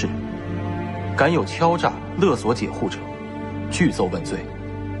巡视。敢有敲诈勒索解户者，具奏问罪。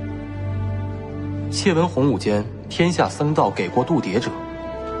窃闻洪武间天下僧道给过度牒者，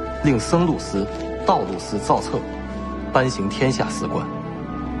令僧路司、道路司造册，颁行天下司官。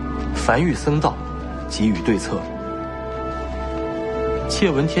凡遇僧道，给予对策。窃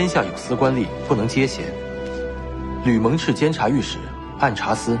闻天下有司官吏不能接衔，吕蒙斥监察御史、按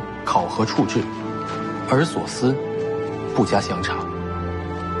察司考核处置，而所司不加详查。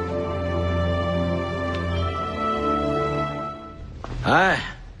哎，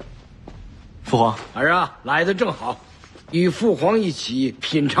父皇，儿啊，来得正好，与父皇一起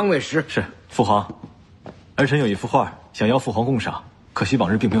品尝美食。是，父皇，儿臣有一幅画想邀父皇共赏，可惜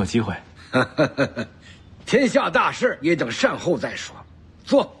往日并没有机会。天下大事也等善后再说。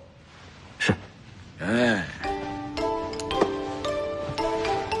坐。是。哎。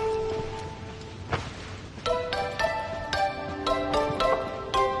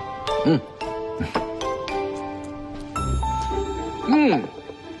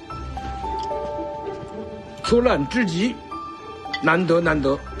粗烂之极，难得难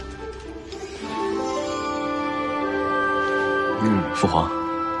得。父皇，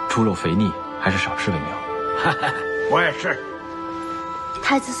猪肉肥腻，还是少吃为妙。我也是。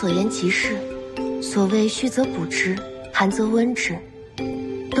太子所言极是，所谓虚则补之，寒则温之。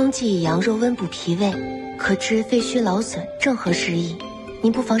冬季以羊肉温补脾胃，可知肺虚劳损，正合时宜。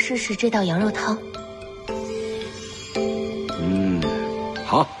您不妨试试这道羊肉汤。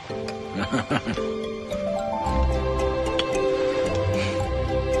好。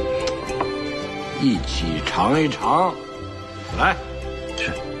一起尝一尝，来，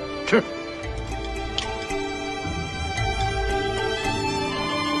吃，吃。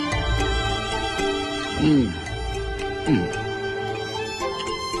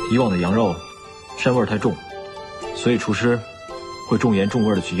以往的羊肉膻味太重，所以厨师会重盐重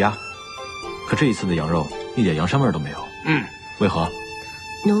味的去压。可这一次的羊肉一点羊膻味都没有。为何？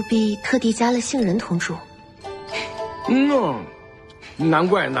奴婢特地加了杏仁同煮。难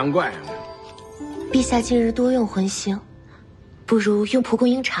怪难怪。陛下近日多用荤腥，不如用蒲公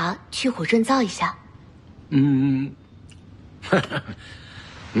英茶去火润燥一下。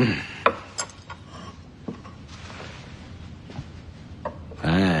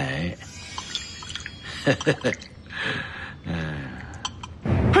哎，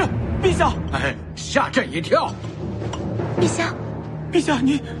陛下！哎，吓朕一跳！陛下，陛下，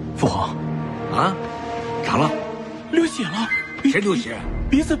你父皇啊？咋了？流血了！谁流血？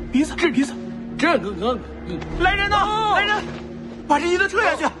鼻子！这个来人呐！来人！把这椅子撤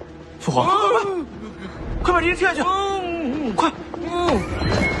下去！父皇，快把这椅子撤下去！快！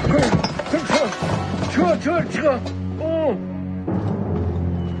撤！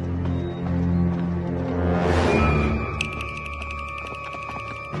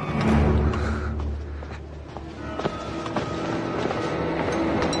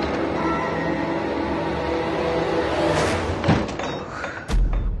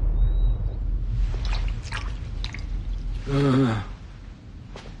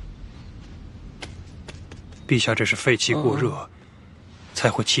陛下这是肺气过热，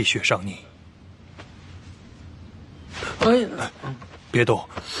才会气血上逆。别动，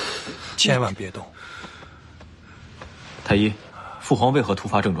千万别动。太医，父皇为何突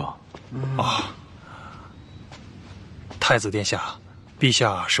发症状？太子殿下，陛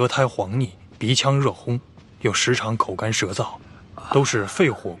下舌苔黄腻，鼻腔热烘，又时常口干舌燥，都是肺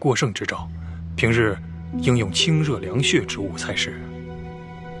火过盛之兆。平日应用清热凉血之物才是。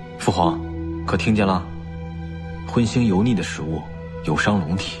父皇，可听见了？荤腥油腻的食物有伤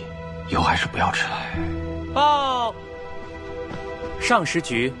龙体，以后还是不要吃了。报！尚食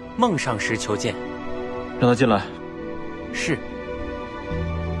局孟尚食求见。让他进来。是。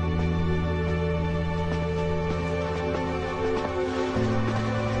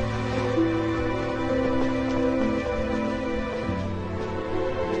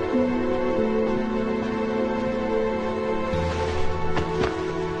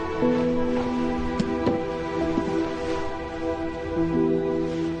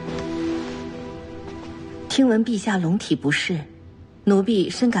听闻陛下龙体不适，奴婢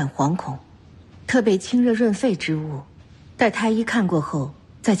深感惶恐，特备清热润肺之物，待太医看过后，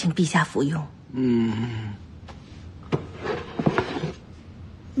再请陛下服用。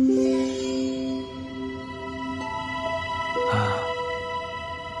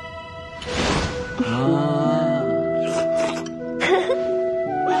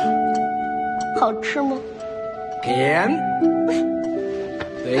好吃吗？甜，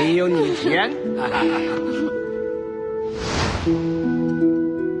没有你甜。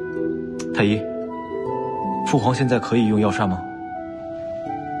太医，父皇现在可以用药膳吗？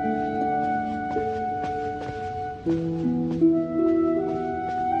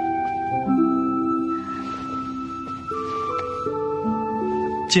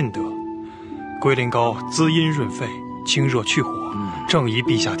进得，龟苓膏滋阴润肺，清热去火，正宜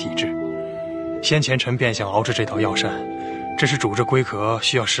陛下体质。先前臣便想熬制这道药膳，只是煮着龟壳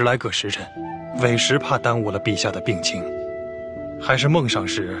需要10来个时辰，委实怕耽误了陛下的病情。还是孟尚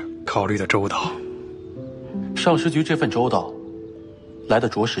食考虑的周到。尚食局这份周到，来得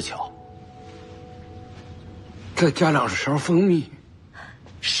着实巧。再加2勺蜂蜜。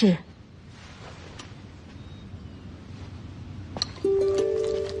是。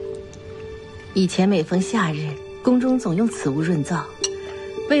以前每逢夏日，宫中总用此物润燥。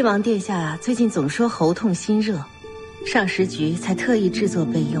魏王殿下最近总说喉痛心热，尚食局才特意制作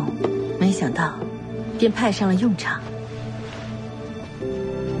备用，没想到便派上了用场。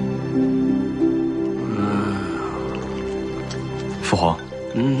父皇，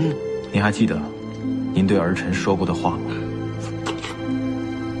您还记得您对儿臣说过的话吗？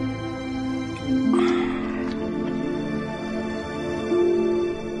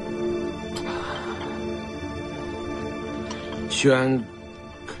宣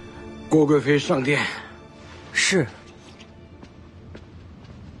郭贵妃上殿。是。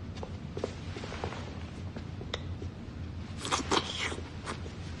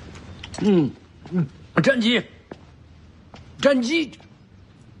战机，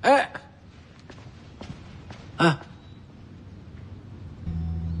哎，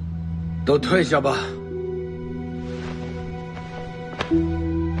都退下吧。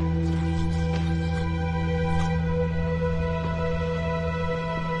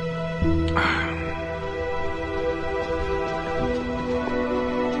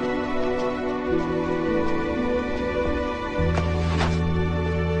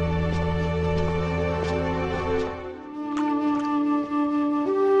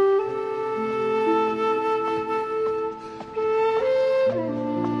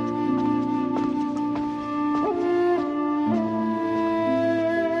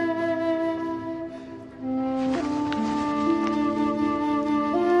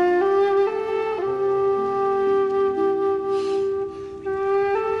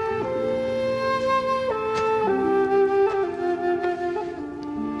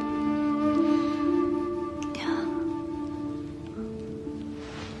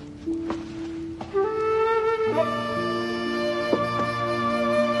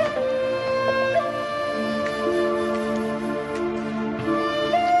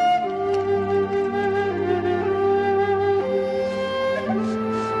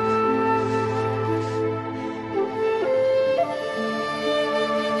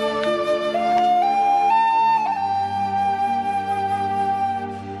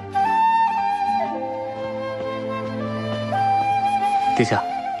殿下，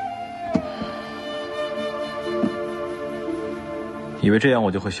以为这样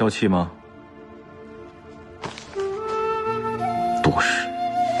我就会消气吗？多事。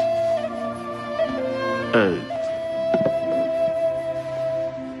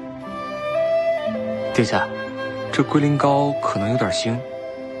殿下，这龟苓膏可能有点腥，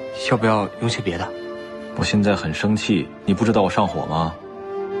要不要用些别的？我现在很生气，你不知道我上火吗？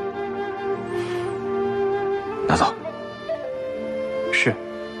拿走。是。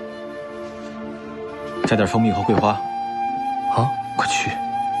加点蜂蜜和桂花。啊，快去。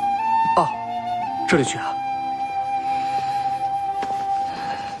哦，这里去啊。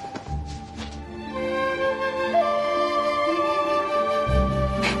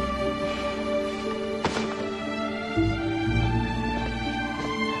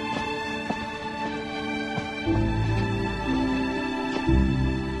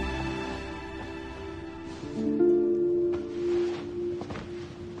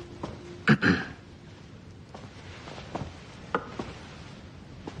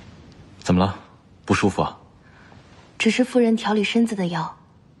怎么了？不舒服啊？只是夫人调理身子的药，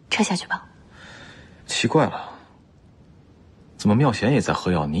吃下去吧。奇怪了，怎么妙贤也在喝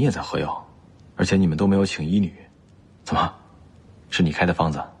药，你也在喝药，而且你们都没有请医女，怎么？是你开的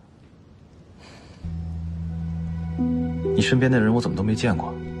方子？你身边的人我怎么都没见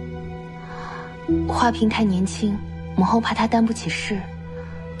过？华嫔太年轻，母后怕她担不起事，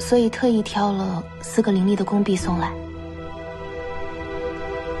所以特意挑了4个伶俐的宫婢送来。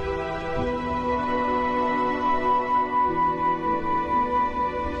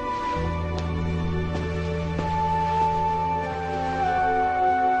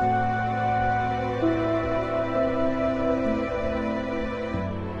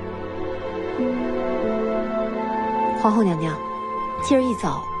皇后娘娘，今儿一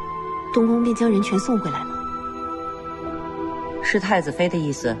早，东宫便将人全送回来了。是太子妃的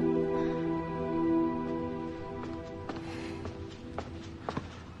意思？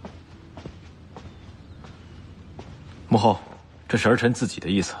母后，这是儿臣自己的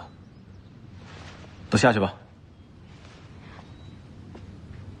意思。都下去吧。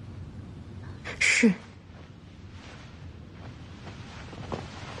是。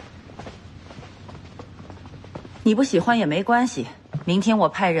你不喜欢也没关系，明天我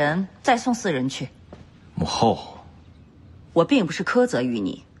派人再送4人去。母后，我并不是苛责于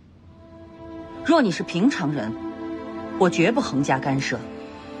你。若你是平常人，我绝不横加干涉。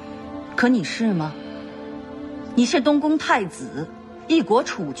可你是吗？你是东宫太子，一国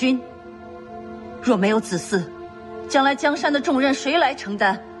储君。若没有子嗣，将来江山的重任谁来承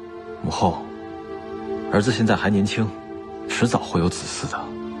担？母后，儿子现在还年轻，迟早会有子嗣的，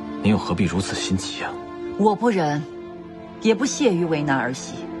您又何必如此心急啊？我不忍，也不屑于为难儿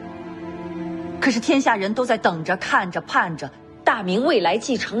媳。可是天下人都在等着、看着、盼着大明未来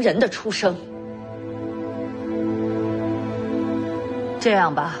继承人的出生。这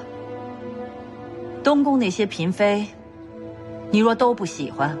样吧，东宫那些嫔妃，你若都不喜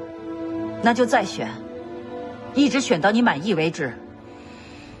欢，那就再选，一直选到你满意为止。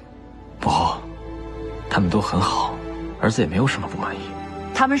母后，他们都很好，儿子也没有什么不满意。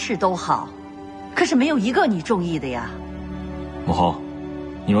他们是都好，可是没有一个你中意的呀。母后，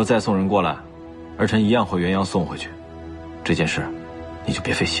你若再送人过来，儿臣一样会原样送回去。这件事，你就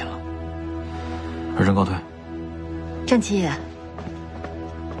别费心了。儿臣告退。甄姬，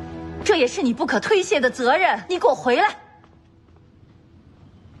这也是你不可推卸的责任，你给我回来！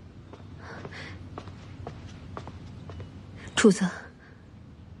主子，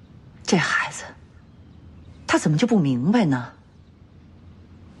这孩子，他怎么就不明白呢？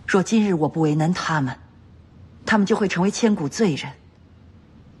若今日我不为难他们，他们就会成为千古罪人。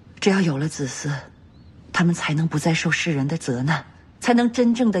只要有了子嗣，他们才能不再受世人的责难，才能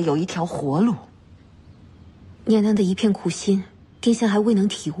真正的有一条活路。娘娘的一片苦心，殿下还未能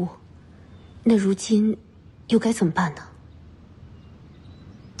体悟，那如今又该怎么办呢？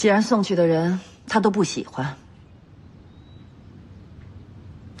既然送去的人他都不喜欢，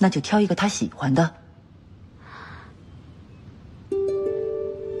那就挑一个他喜欢的。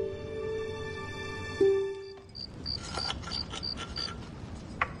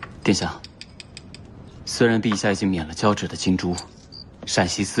殿下，虽然陛下已经免了交趾的金珠、陕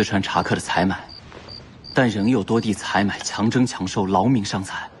西四川茶客的采买，但仍有多地采买强征强收，劳民伤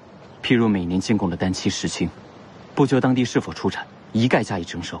财。譬如每年进贡的丹漆石青，不究当地是否出产，一概加以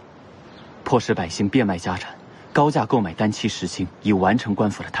征收，迫使百姓变卖家产，高价购买丹漆石青，以完成官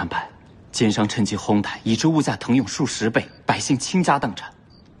府的摊派。奸商趁机哄抬，以致物价腾涌数10倍，百姓倾家荡产。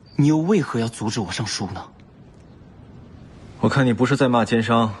你又为何要阻止我上书呢？我看你不是在骂奸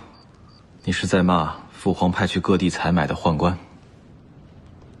商，你是在骂父皇派去各地采买的宦官。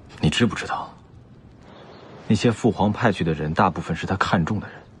你知不知道，那些父皇派去的人，大部分是他看中的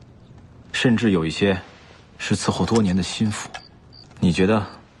人，甚至有一些是伺候多年的心腹。你觉得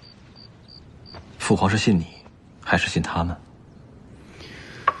父皇是信你，还是信他们？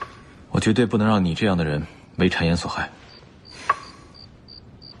我绝对不能让你这样的人为谗言所害。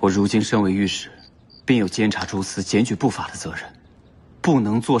我如今身为御史，便有监察诸司、检举不法的责任，不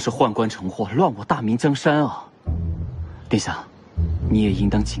能坐视宦官成祸，乱我大明江山啊！殿下，你也应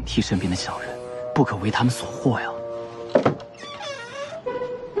当警惕身边的小人，不可为他们所惑呀。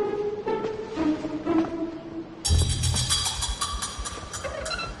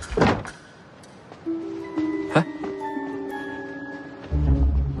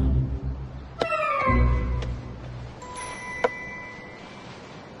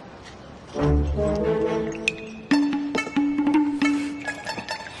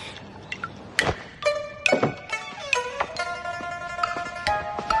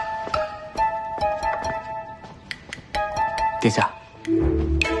殿下，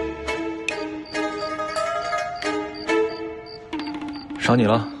少你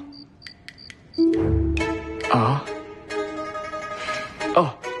了。啊？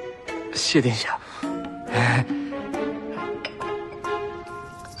哦，谢殿下。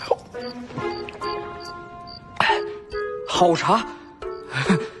好茶，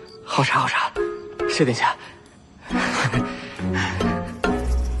好茶，好茶，谢殿下。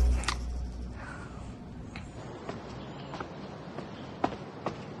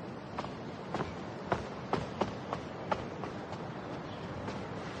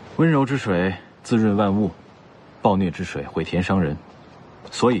温柔之水滋润万物，暴虐之水毁田伤人。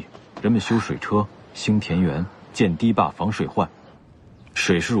所以人们修水车、兴田园、建堤坝防水患。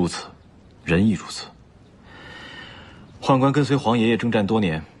水是如此，人亦如此。宦官跟随皇爷爷征战多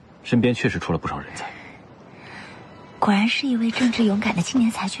年，身边确实出了不少人才。果然是一位正直勇敢的青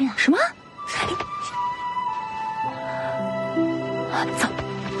年才俊啊！什么？走，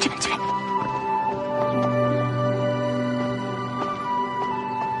这边，这边。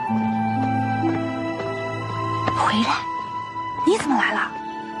回来，你怎么来了？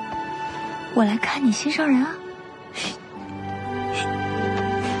我来看你心上人啊。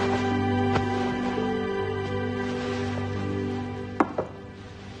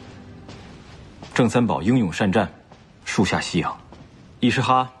郑三宝英勇善战，戍下西洋；伊什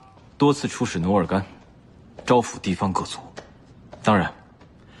哈多次出使努尔干，招抚地方各族。当然，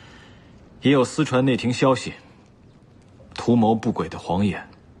也有私传内廷消息，图谋不轨的谎言。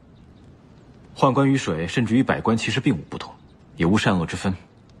宦官与水，甚至于百官，其实并无不同，也无善恶之分，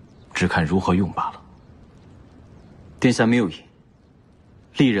只看如何用罢了。殿下谬矣。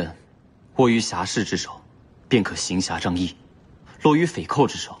利刃握于侠士之手，便可行侠仗义；落于匪寇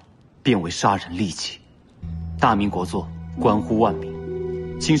之手，便为杀人利器。大明国祚关乎万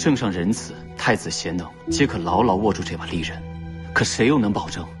民，今圣上仁慈，太子贤能，皆可牢牢握住这把利刃。可谁又能保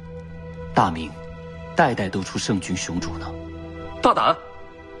证大明代代都出圣君雄主呢？大胆！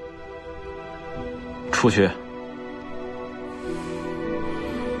出去！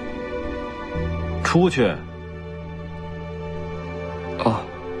出去！哦，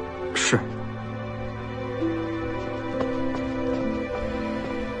是。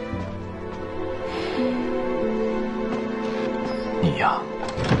你呀，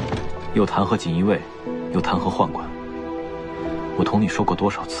又弹劾锦衣卫，又弹劾宦官。我同你说过多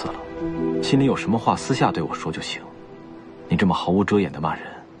少次了，心里有什么话私下对我说就行。你这么毫无遮掩的骂人，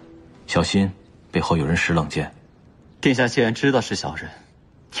小心背后有人使冷箭。殿下既然知道是小人，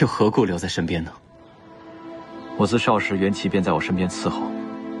又何故留在身边呢？我自少时，袁琦便在我身边伺候。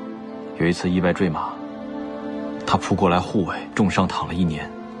有一次意外坠马，他扑过来护卫，重伤躺了1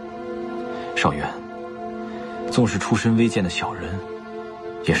年。少元，纵是出身微贱的小人，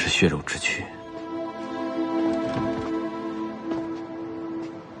也是血肉之躯。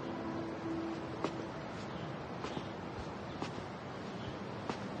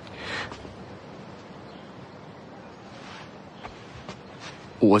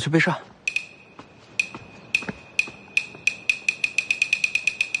我去备膳。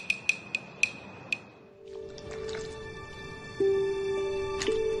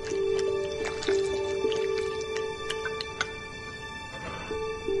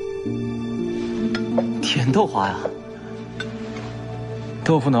甜豆花呀！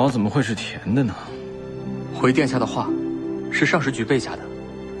豆腐脑怎么会是甜的呢？回殿下的话，是上食局备下的。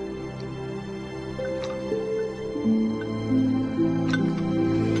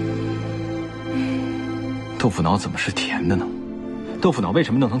豆腐脑怎么是甜的呢？豆腐脑为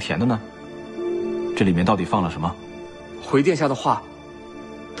什么弄成甜的呢？这里面到底放了什么？回殿下的话，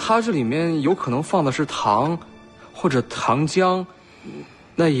它这里面有可能放的是糖，或者糖浆，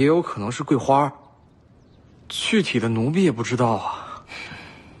那也有可能是桂花。具体的奴婢也不知道啊。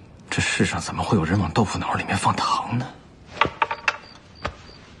这世上怎么会有人往豆腐脑里面放糖呢？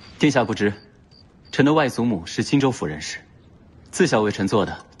殿下不知，臣的外祖母是荆州府人士，自小为臣做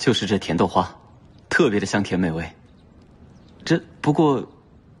的就是这甜豆花，特别的香甜美味。不过，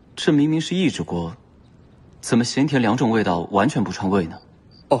这明明是一只锅，怎么咸甜两种味道完全不串味呢？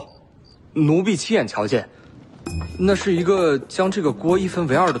哦，奴婢亲眼瞧见，那是一个将这个锅一分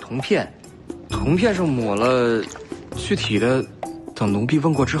为二的铜片，铜片上抹了，具体的等奴婢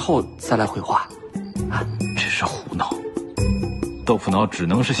问过之后再来回话。这是胡闹，豆腐脑只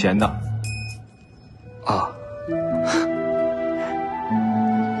能是咸的。啊。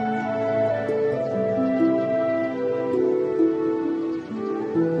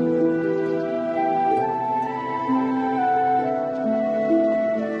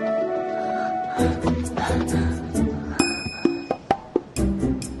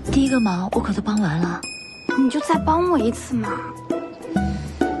第一个忙我可都帮完了，你就再帮我一次嘛。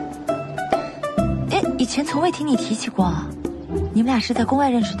哎，以前从未听你提起过，你们俩是在宫外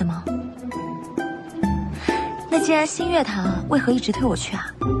认识的吗？那既然心悦他，为何一直推我去啊？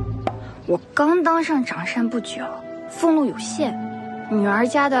我刚当上长善不久，俸禄有限，女儿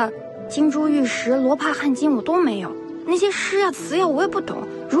家的金珠玉石、罗帕汗巾我都没有，那些诗啊词呀我也不懂，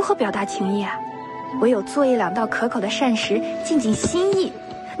如何表达情意啊？唯有做一两道可口的膳食，尽尽心意。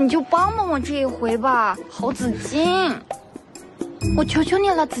你就帮帮我这一回吧，好紫荆，我求求你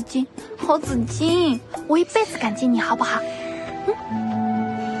了，紫荆，好紫荆，我一辈子感激你，好不好？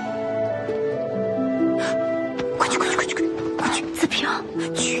快去，紫萍，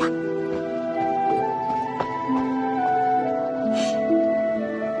去啊！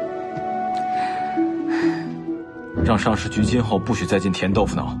让尚食局今后不许再进甜豆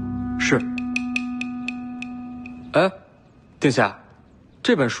腐脑。是。哎，殿下，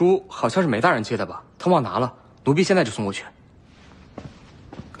这本书好像是梅大人借的吧？他忘拿了，奴婢现在就送过去。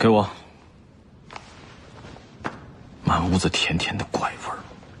给我。满屋子甜甜的怪味儿。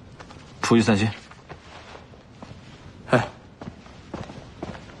出去散心。哎，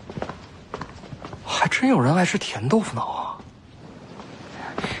还真有人爱吃甜豆腐脑啊！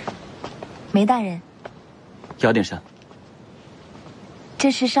梅大人，姚殿上，这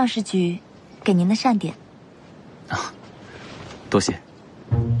是尚食局给您的膳点。啊，多谢。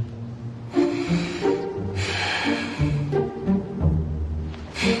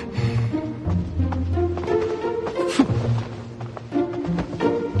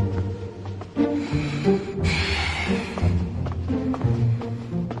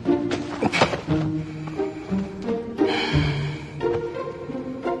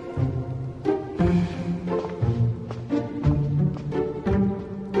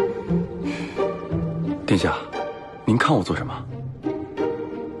殿下，您看我做什么？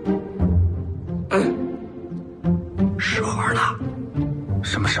失盒了。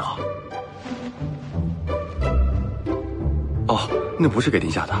什么时候？哦，那不是给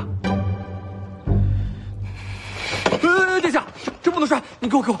殿下的。殿下，这不能摔！你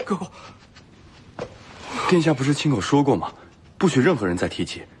给我！殿下不是亲口说过吗？不许任何人再提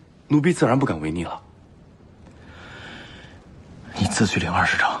起，奴婢自然不敢违逆了。你自去领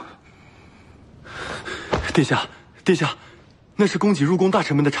20张。殿下，那是供给入宫大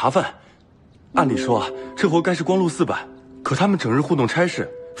臣们的茶饭。按理说啊，这活该是光禄4百，可他们整日糊弄差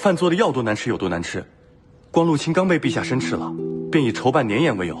事，饭做的要多难吃有多难吃。光禄卿刚被陛下申斥了，便以筹办年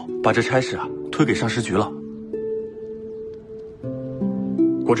宴为由，把这差事啊推给尚食局了。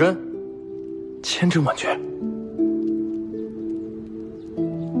果真？千真万确，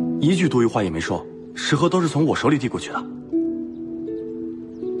一句多余话也没说，食盒都是从我手里递过去的。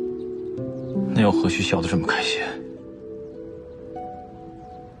那又何须笑得这么开心？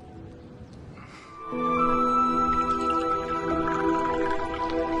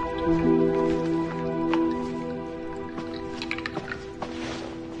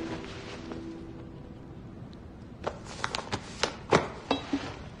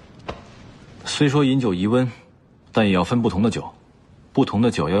虽说饮酒宜温，但也要分不同的酒，不同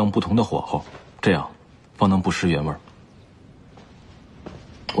的酒要用不同的火候，这样方能不失原味。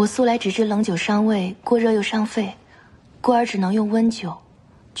我素来只知冷酒伤胃，过热又伤肺，故而只能用温酒，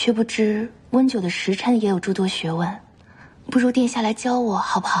却不知温酒的时辰也有诸多学问，不如殿下来教我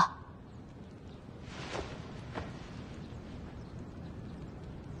好不好？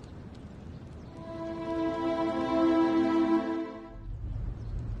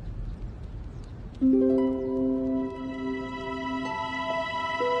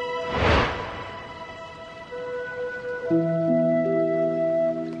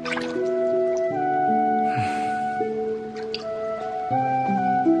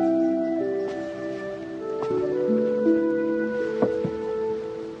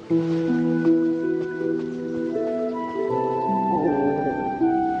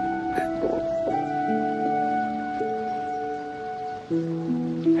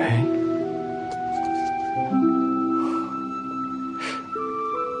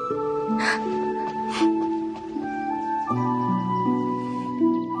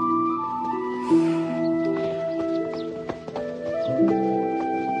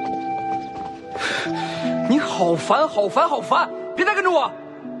你好烦，好烦，好烦！别再跟着我！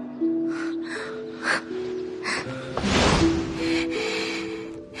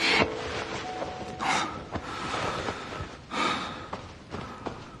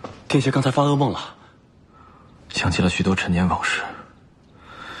殿下刚才发噩梦了，想起了许多陈年往事，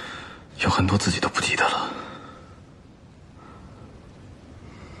有很多自己都不记得了。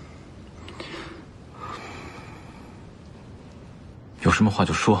有什么话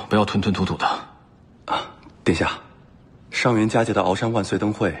就说，不要吞吞吐吐的。殿下，上元佳节的鳌山万岁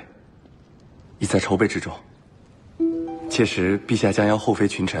灯会已在筹备之中，届时陛下将邀后妃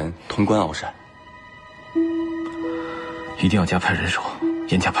群臣同观鳌山，一定要加派人手，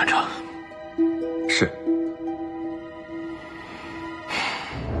严加盘查。是。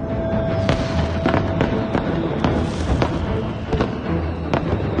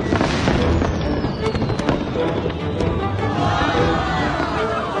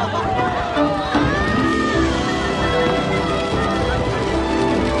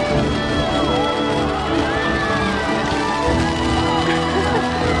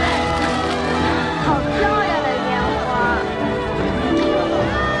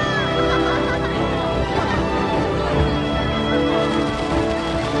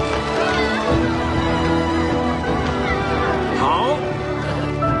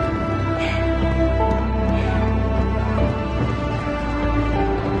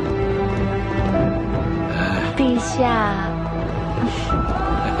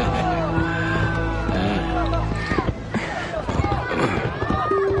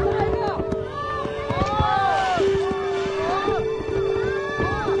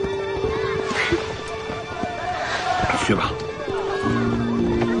去吧。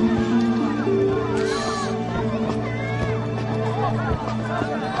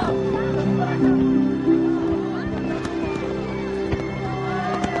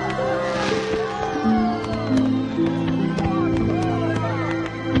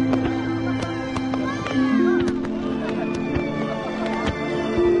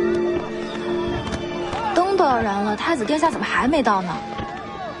灯都要燃了，太子殿下怎么还没到呢？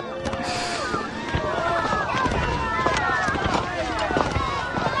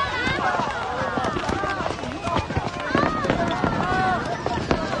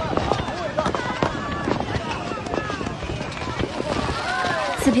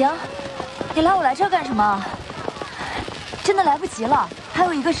子平，你拉我来这干什么？真的来不及了，还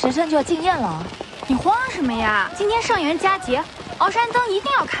有1个时辰就要进宴了。你慌什么呀？今天上元佳节，鳌山灯一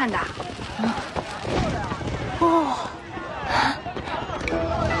定要看的。哦，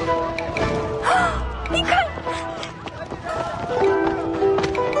你看。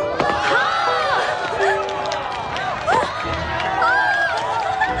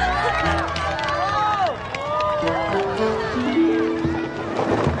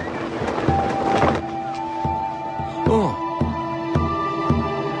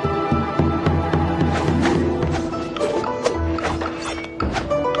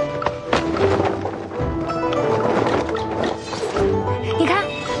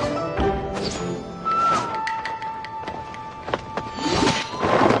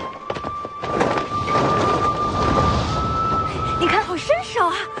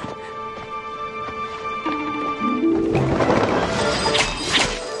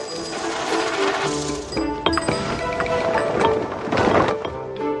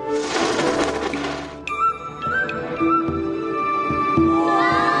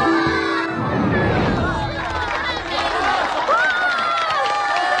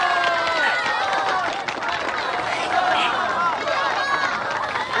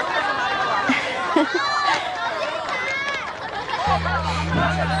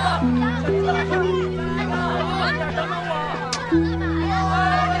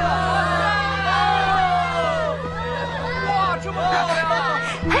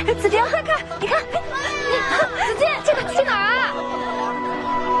子平，快看，你看，子健，这个去哪儿啊？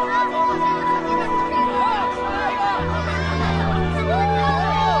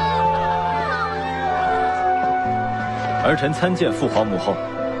儿臣参见父皇母后。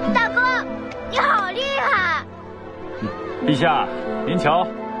大哥，你好厉害！陛下，您瞧，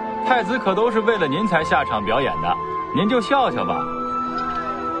太子可都是为了您才下场表演的，您就笑笑吧。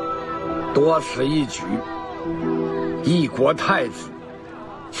多此一举，一国太子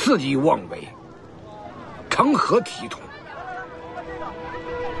肆意妄为，成何体统？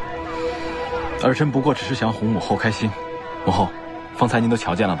儿臣不过只是想哄母后开心。母后，方才您都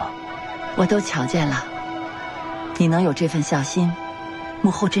瞧见了吧？我都瞧见了。你能有这份孝心，母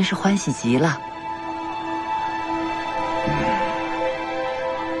后真是欢喜极了。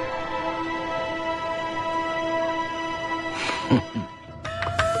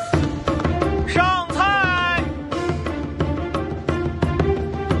上菜！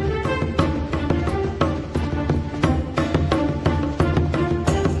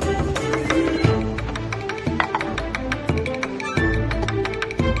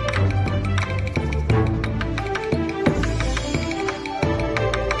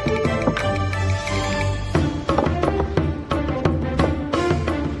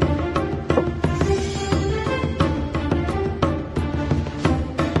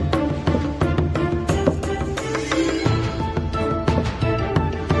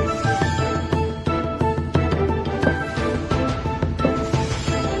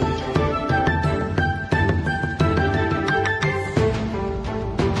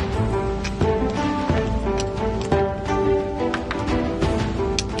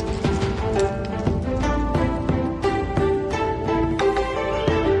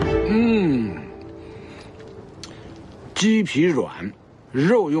鸡皮软，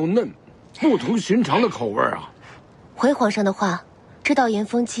肉又嫩，不同寻常的口味啊！回皇上的话，这道盐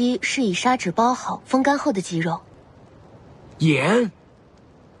风鸡是以砂纸包好、风干后的鸡肉。盐？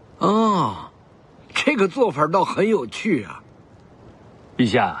啊，这个做法倒很有趣啊！陛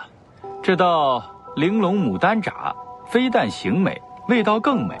下，这道玲珑牡丹炸非但形美，味道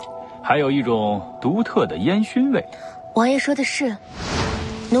更美，还有一种独特的烟熏味。王爷说的是，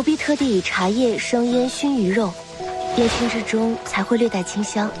奴婢特地以茶叶生烟熏鱼肉。烟熏之中才会略带清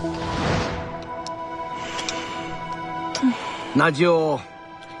香。那就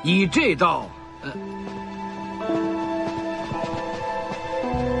以这道，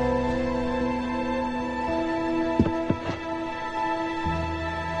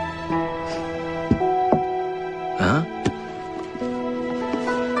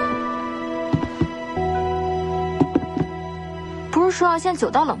不是说要先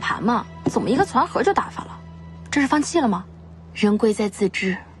9道冷盘吗？怎么一个攒盒就打发了？这是放弃了吗？人贵在自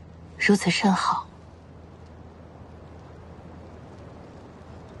知，如此甚好。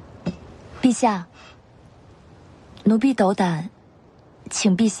陛下，奴婢斗胆，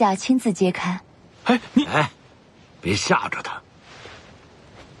请陛下亲自揭开。别吓着他。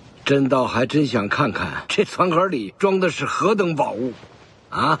朕倒还真想看看这攒盒里装的是何等宝物，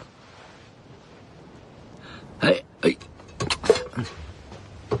啊！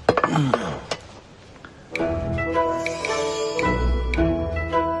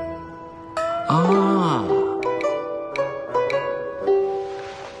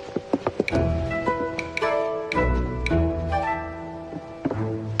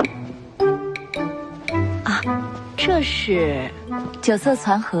这是9色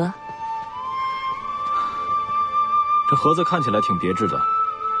攒盒。这盒子看起来挺别致的，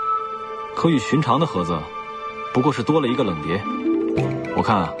可与寻常的盒子不过是多了一个冷碟。我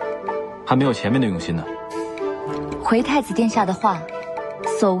看啊，还没有前面的用心呢。回太子殿下的话，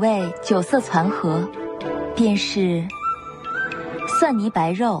所谓9色攒盒，便是蒜泥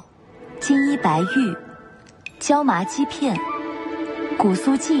白肉、金衣白玉、椒麻鸡片、古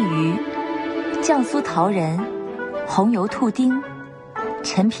酥鲫鱼、酱酥桃仁、红油兔丁、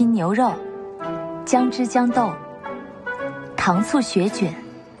陈皮牛肉、姜汁豇豆、糖醋雪卷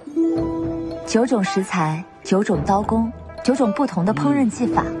，9种食材，9种刀工，9种不同的烹饪技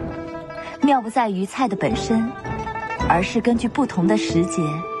法。妙不在于菜的本身，而是根据不同的时节，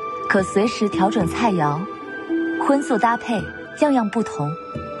可随时调整菜肴，荤素搭配，样样不同。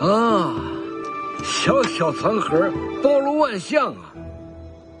啊，小小残盒包罗万象啊！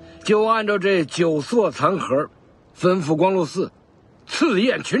就按照这9色残盒，吩咐光禄寺赐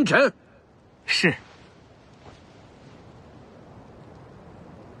宴群臣。是。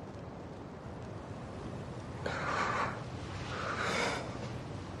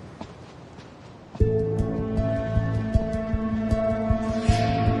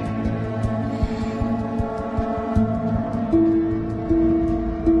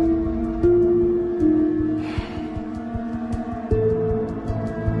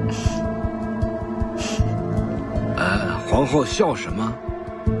皇后笑什么？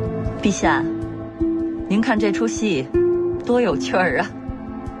陛下，您看这出戏多有趣儿啊！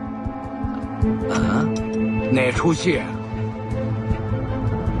啊，哪出戏啊？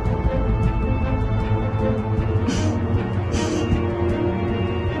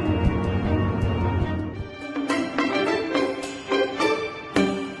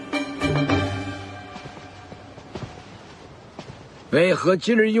为何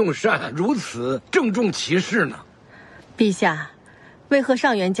今日用膳如此郑重其事呢？陛下，为贺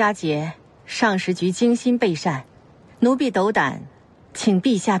上元佳节，尚食局精心备膳，奴婢斗胆请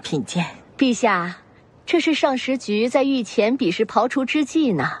陛下品鉴。陛下，这是尚食局在御前比试刨除之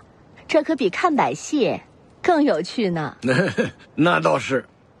际呢，这可比看百戏更有趣呢。那倒是。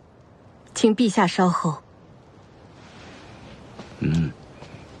请陛下稍后。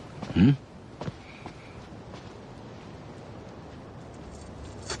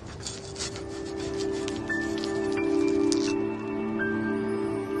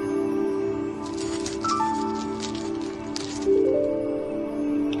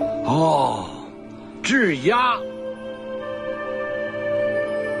哦，质押。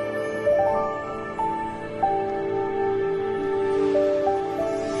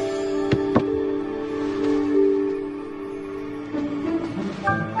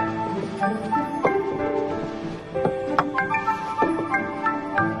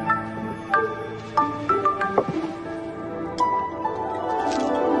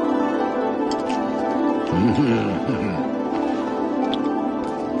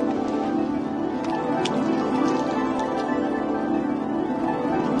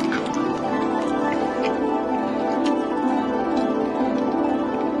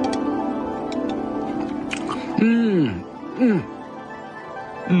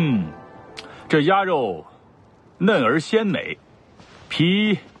这鸭肉嫩而鲜美，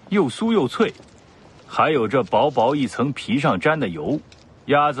皮又酥又脆，还有这薄薄一层皮上沾的油。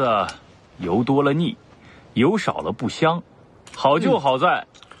鸭子油多了腻，油少了不香，好就好在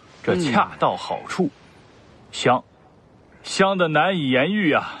这恰到好处，香得难以言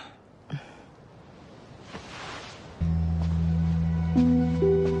喻啊。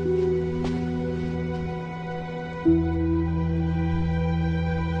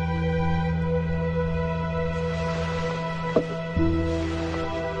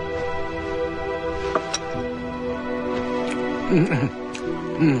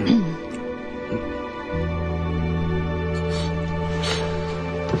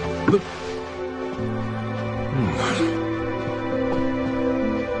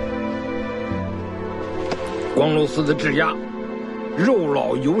光禄寺的质押，肉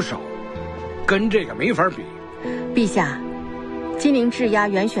老油少，跟这个没法比。陛下，金陵质押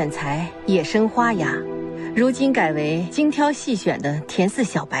原选材野生花鸭，如今改为精挑细选的甜似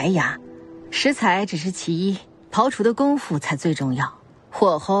小白鸭。食材只是其一，刨除的功夫才最重要。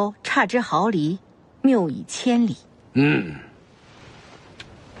火候差之毫厘，谬以千里。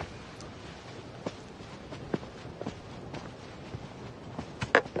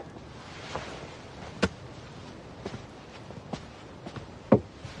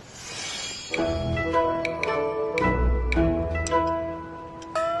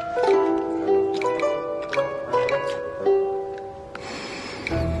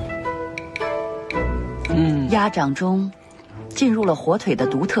鸭掌中进入了火腿的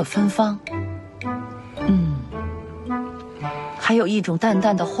独特芬芳，还有一种淡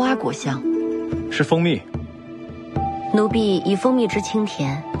淡的花果香，是蜂蜜。奴婢以蜂蜜之清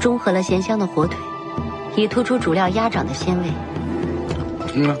甜，中和了咸香的火腿，以突出主料鸭掌的鲜味。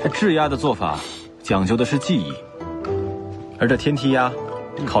这质鸭的做法讲究的是技艺，而这天梯鸭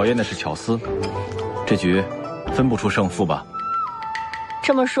考验的是巧思。这局分不出胜负吧？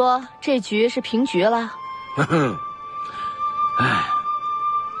这么说，这局是平局了。唉，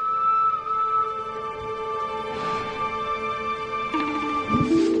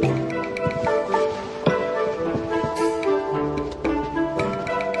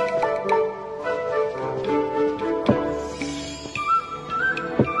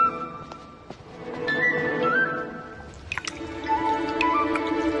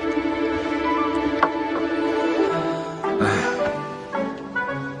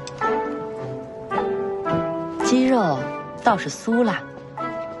鸡肉倒是酥辣，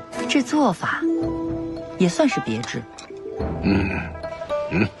这做法也算是别致。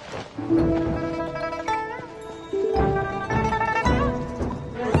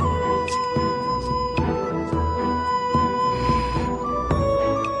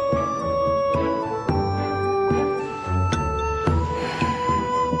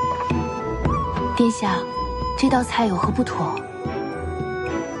殿下，这道菜有何不妥？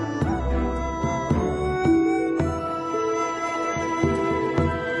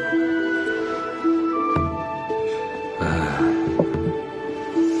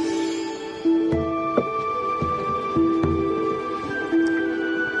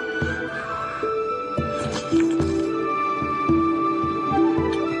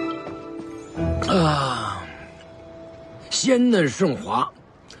鲜嫩顺滑，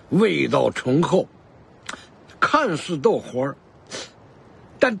味道醇厚，看似豆花，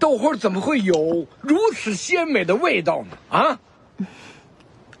但豆花怎么会有如此鲜美的味道呢？啊！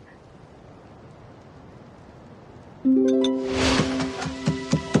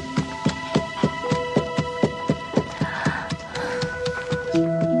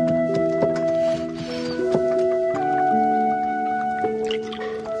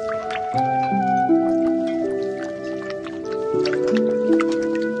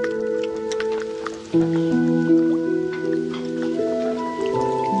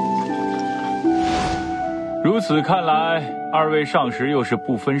如此看来，二位上食又是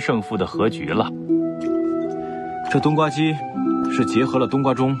不分胜负的和局了。这冬瓜鸡是结合了冬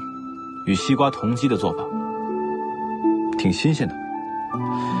瓜盅与西瓜同鸡的做法，挺新鲜的。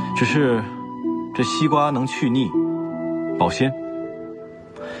只是这西瓜能去腻、保鲜，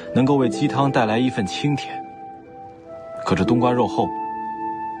能够为鸡汤带来一份清甜。可这冬瓜肉厚，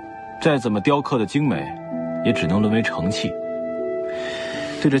再怎么雕刻的精美，也只能沦为盛器。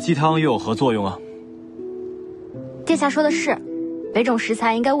对这鸡汤又有何作用啊？殿下说的是，每种食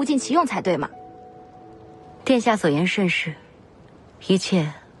材应该物尽其用才对嘛。殿下所言甚是，一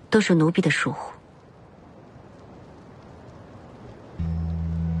切都是奴婢的疏忽。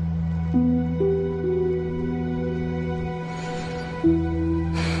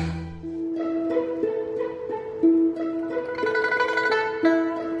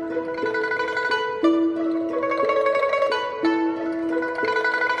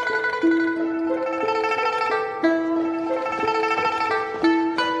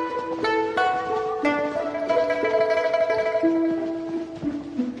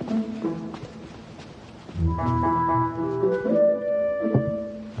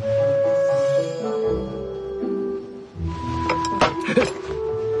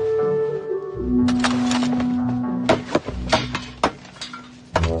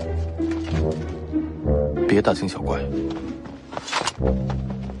别大惊小怪。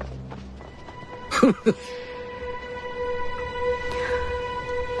哼哼。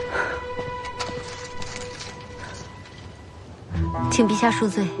请陛下恕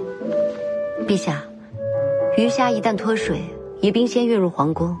罪。陛下，鱼虾一旦脱水，以冰鲜运入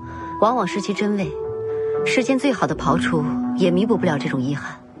皇宫，往往失其真味。世间最好的刨厨也弥补不了这种遗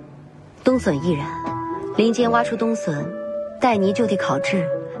憾。冬笋亦然，林间挖出冬笋，待泥就地烤制，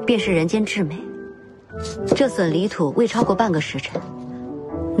便是人间至美。这笋离土未超过半个时辰，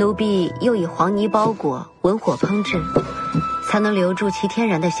奴婢又以黄泥包裹，文火烹制，才能留住其天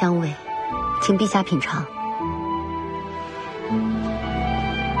然的香味。请陛下品尝。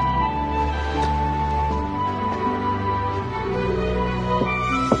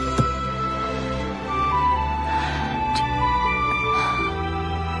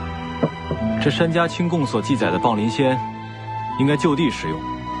这山家清供所记载的棒鳞鲜，应该就地食用。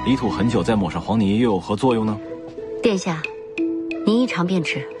离土很久再抹上黄泥，又有何作用呢？殿下，您一尝便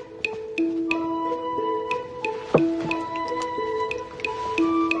知。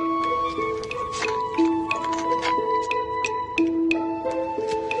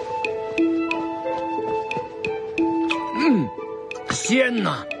鲜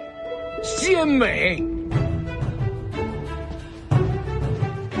呐，鲜美。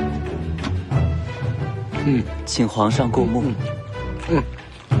请皇上过目。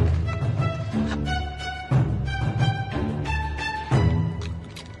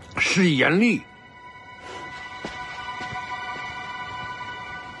是严厉。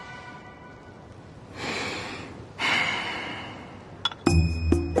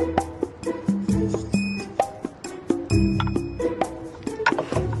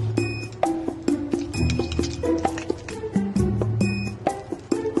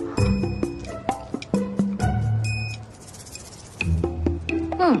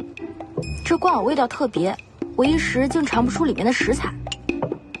这罐藕味道特别，我一时竟尝不出里面的食材。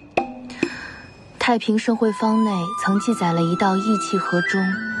太平盛会方内曾记载了一道益气和中、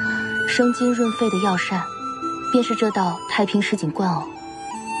生津润肺的药膳，便是这道太平什锦罐藕，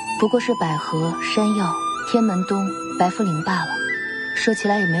不过是百合、山药、天门冬、白茯苓罢了，说起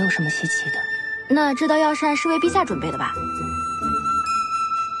来也没有什么稀奇的。那这道药膳是为陛下准备的吧？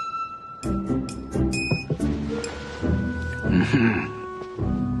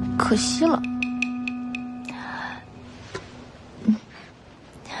可惜了。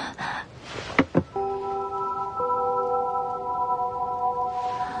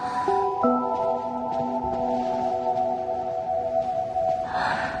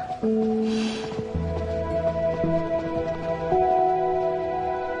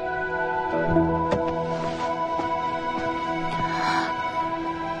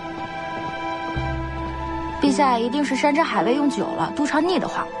陛下一定是山珍海味用久了，肚肠腻得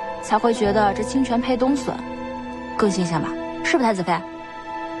慌，才会觉得这清泉配冬笋更新鲜吧？是不，太子妃？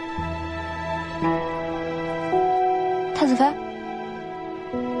太子妃，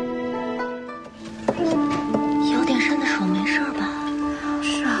有点伤的手没事吧？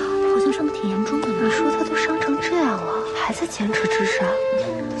是啊，好像伤得挺严重的呢。你说他都伤成这样了，还在坚持治伤，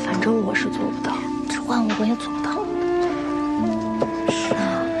反正我是做不到，这换我也做不到。是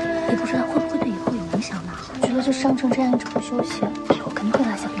啊，也不知道会不会对以后有影响呢。我觉得这伤成这样一直不休息，以后肯定会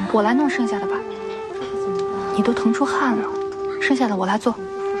落下病。我来弄剩下的吧。你都腾出汗了，剩下的我来做，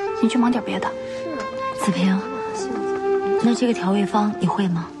你去忙点别的。子平，那这个调味方你会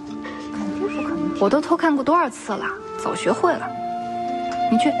吗？我都偷看过多少次了，早学会了。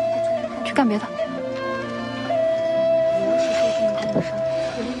你去干别的。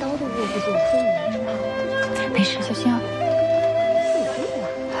没事，小心啊。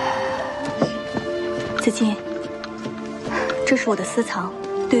子敬，这是我的私藏，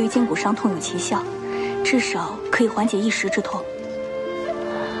对于筋骨伤痛有奇效，至少可以缓解一时之痛。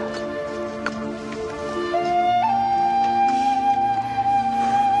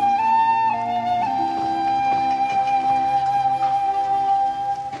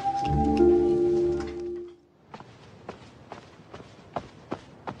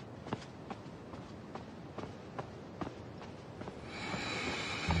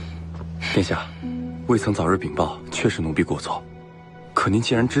殿下，未曾早日禀报，确是奴婢过错。可您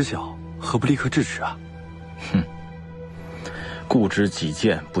既然知晓，何不立刻制止啊？哼，固执己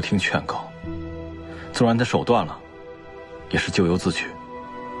见，不听劝告，纵然他手断了，也是咎由自取。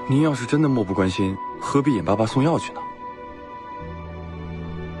您要是真的漠不关心，何必眼巴巴送药去呢？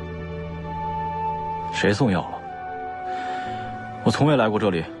谁送药了？我从未来过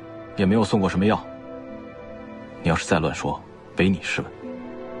这里，也没有送过什么药。你要是再乱说，唯你是问。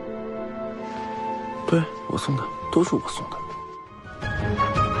对，我送的，都是我送的。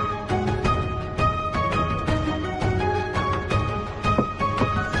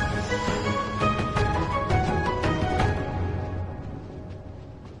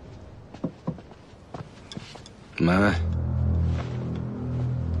门。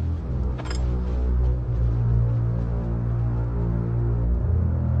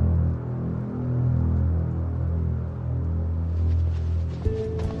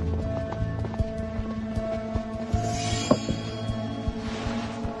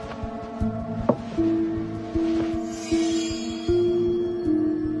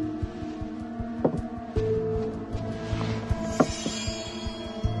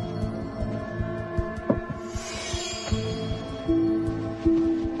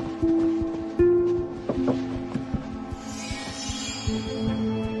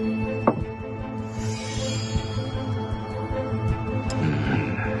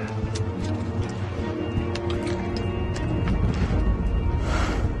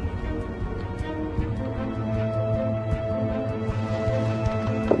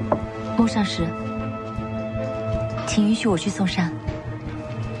孟上师，请允许我去送膳。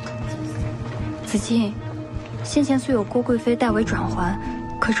子敬，先前虽有郭贵妃代为转还，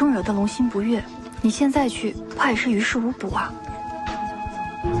可终惹得龙心不悦。你现在去，怕也是于事无补啊。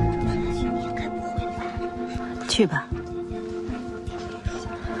去吧。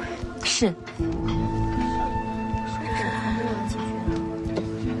是。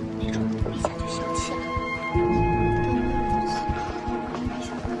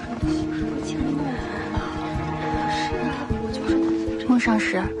孟上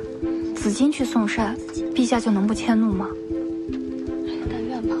师，紫金去送膳，陛下就能不迁怒吗？但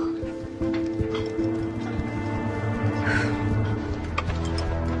愿吧。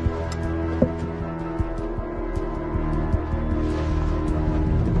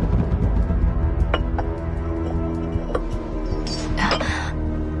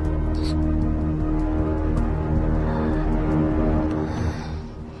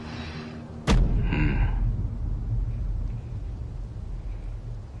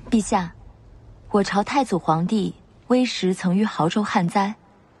陛下，我朝太祖皇帝微时曾遇亳州旱灾，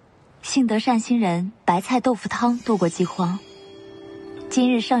幸得善心人白菜豆腐汤度过饥荒。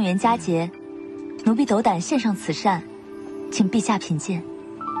今日上元佳节，奴婢斗胆献上此膳，请陛下品鉴。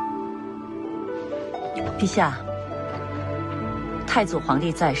陛下，太祖皇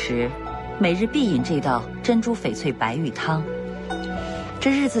帝在时，每日必饮这道珍珠翡翠白玉汤。这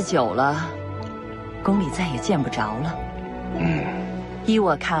日子久了，宫里再也见不着了。依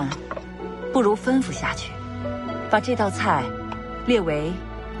我看，不如吩咐下去，把这道菜列为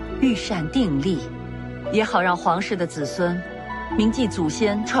御膳定例，也好让皇室的子孙铭记祖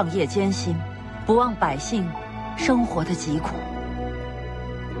先创业艰辛，不忘百姓生活的疾苦。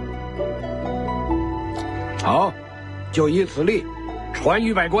好，就依此例，传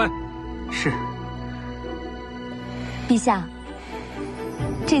谕百官。是。陛下，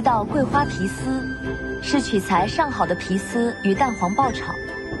这道桂花皮丝是取材上好的皮丝与蛋黄爆炒，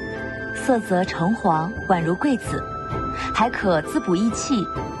色泽橙黄，宛如桂子，还可滋补益气，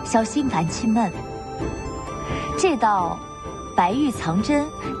消心烦气闷。这道白玉藏针，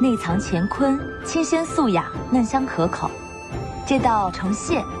内藏乾坤，清鲜素雅，嫩香可口。这道橙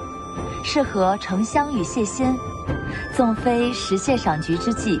蟹适合橙香与蟹鲜，纵非时蟹赏菊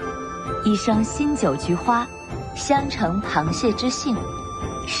之际，一生新酒菊花，香橙螃蟹之性，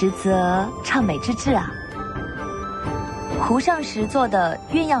实则畅美之至啊。湖上时做的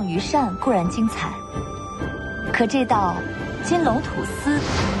鸳鸯鱼扇固然精彩，可这道金龙吐丝，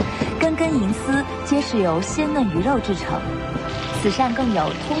根根银丝皆是由鲜嫩鱼肉制成，此扇更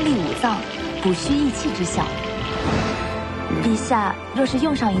有通利五脏、补虚益气之效。陛下若是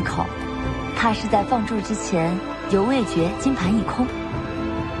用上一口，怕是在放箸之前犹未觉金盘已空。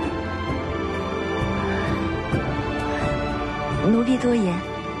奴婢多言。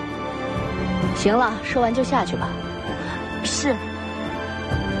行了，说完就下去吧。是。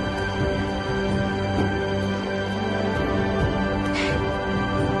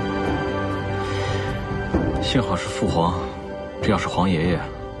幸好是父皇，这要是皇爷爷，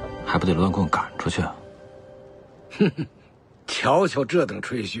还不得乱棍赶出去？哼哼，瞧瞧这等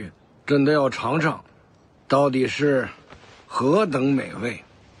吹嘘，真的要尝尝，到底是何等美味。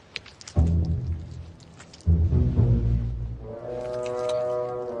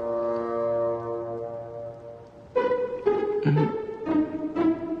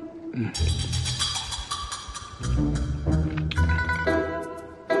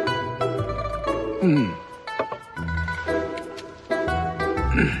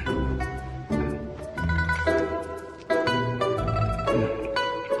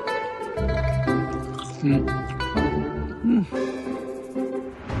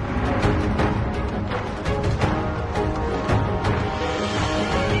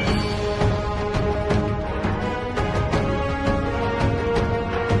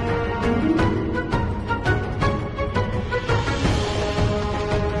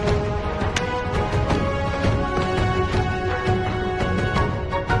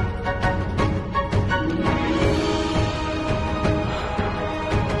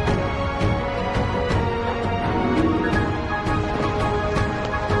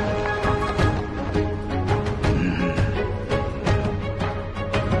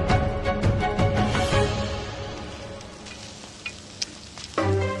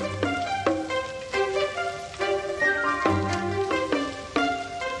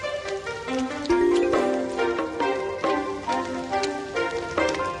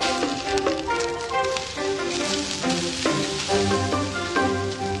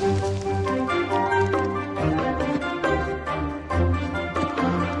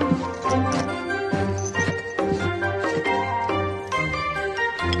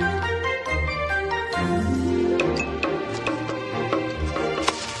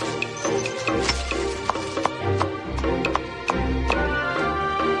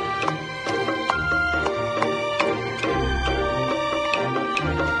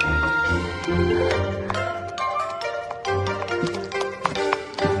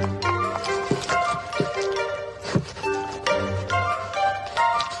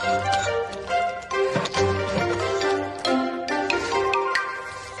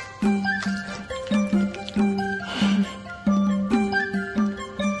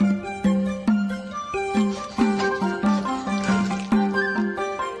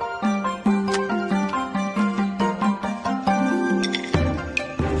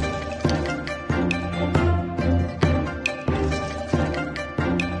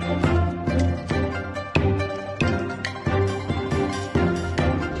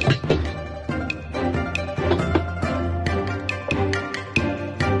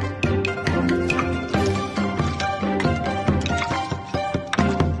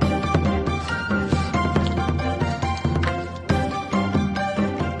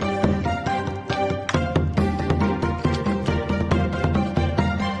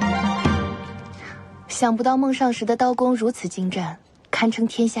想不到孟尚时的刀工如此精湛，堪称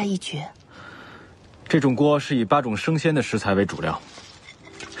天下一绝。这种锅是以8种生鲜的食材为主料，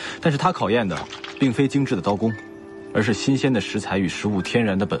但是它考验的并非精致的刀工，而是新鲜的食材与食物天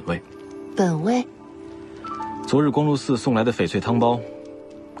然的本味。本味？昨日公路寺送来的翡翠汤包，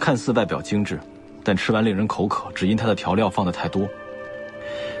看似外表精致，但吃完令人口渴，只因它的调料放得太多。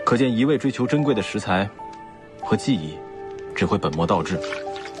可见一味追求珍贵的食材和技艺，只会本末倒置。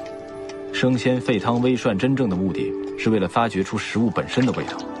生鲜沸汤微涮真正的目的是为了发掘出食物本身的味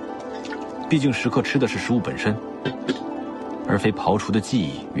道。毕竟食客吃的是食物本身，而非刨除的技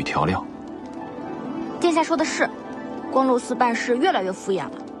艺与调料。殿下说的是，光禄寺办事越来越敷衍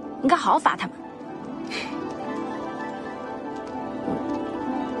了，应该好好罚他们。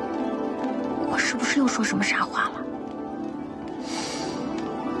我是不是又说什么傻话了？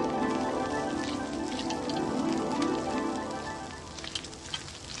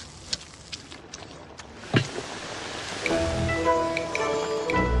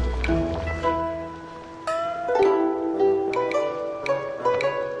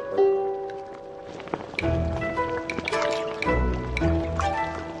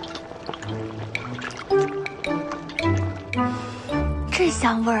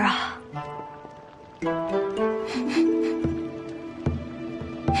香味儿啊！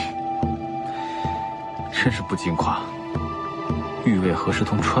真是不禁夸，玉味何时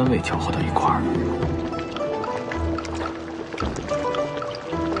同川味搅和到一块儿？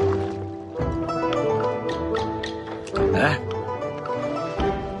来。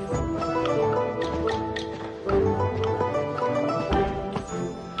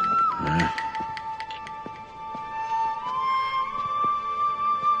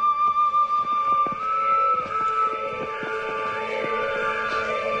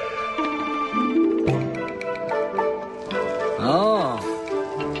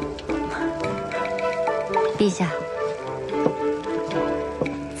 陛下，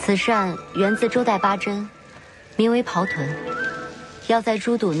此扇源自周代八珍，名为刨豚，要在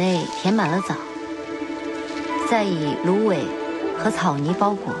猪肚内填满了枣，再以芦苇和草泥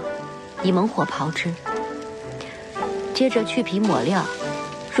包裹，以猛火刨之。接着去皮抹料，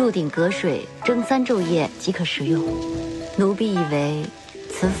入鼎隔水蒸3昼夜即可食用。奴婢以为，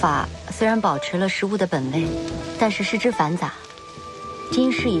此法虽然保持了食物的本味，但是失之繁杂。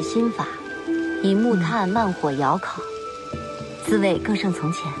今试以新法，以木炭慢火窑烤，滋味更胜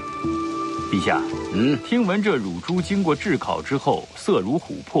从前。陛下，听闻这乳猪经过炙烤之后，色如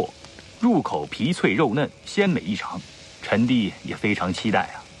琥珀，入口皮脆肉嫩，鲜美异常，臣弟也非常期待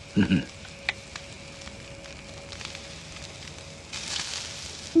啊。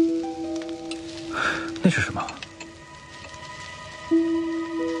那是什么？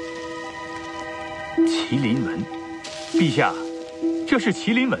麒麟纹，陛下，这是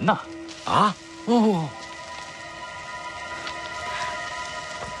麒麟纹呐！啊？哦。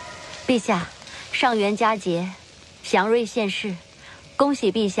陛下，上元佳节，祥瑞现世，恭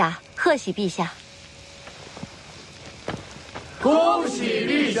喜陛下，贺喜陛下！恭喜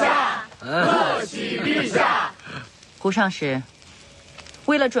陛下，贺喜陛下！胡上使，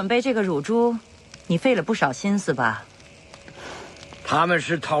为了准备这个乳猪，你费了不少心思吧？他们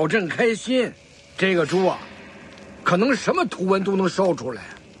是讨朕开心，这个猪啊，可能什么图文都能烧出来。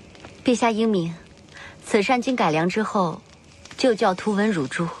陛下英明，此扇经改良之后，就叫图文乳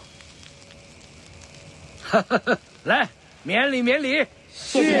猪。来，免礼免礼。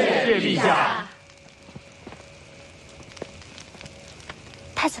谢谢陛下。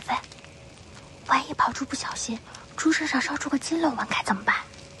太子妃，万一跑猪不小心，猪身上烧出个金漏纹，该怎么办？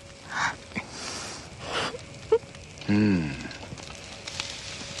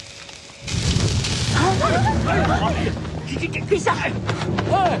陛下，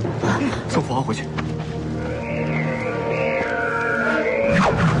送父皇回去。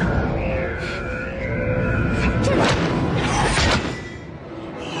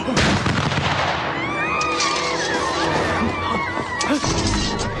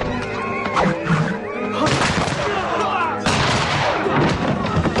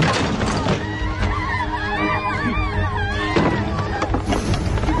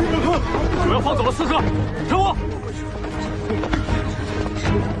主要放走了刺客，跟我。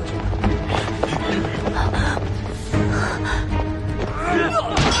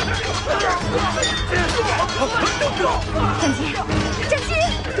战机，战机！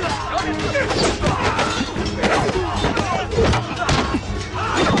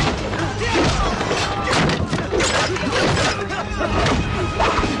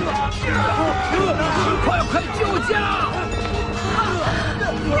快救驾！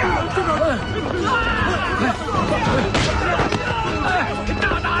大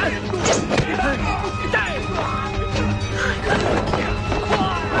胆！带！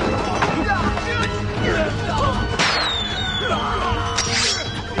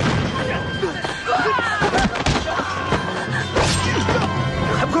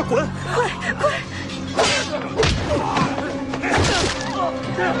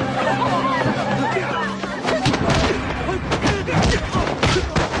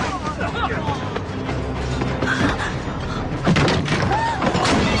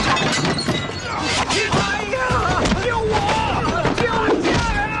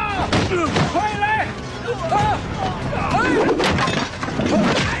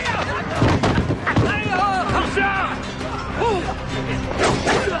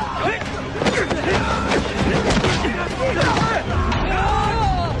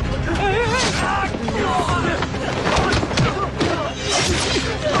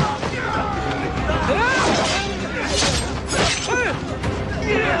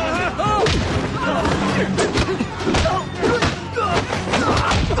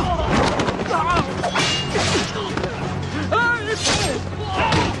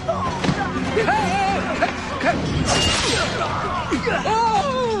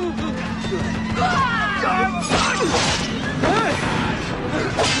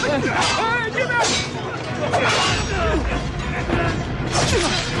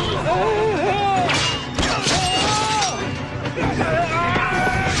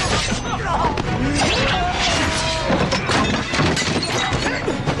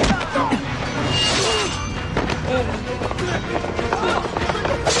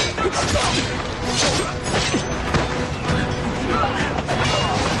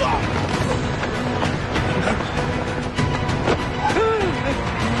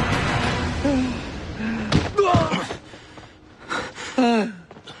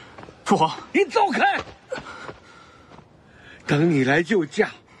父皇，你走开！等你来救驾，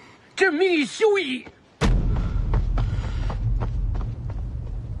朕命以休矣。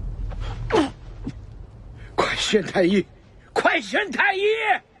快宣太医！快宣太医！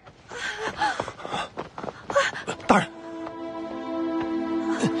大人，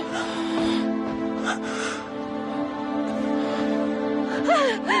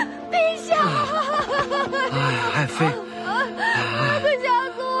陛下！爱妃，可吓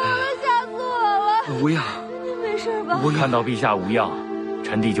死我了，吓死我了！无恙，你没事吧？看到陛下无恙，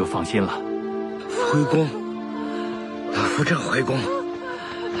臣弟就放心了。回宫，扶朕回宫。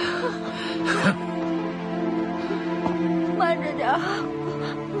慢着点。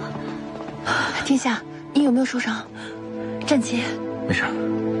殿下，你有没有受伤？站起。没事，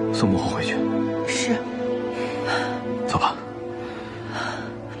送母后回去。是。走吧。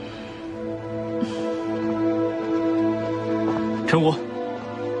陈武，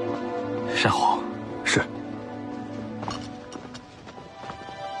善后。是。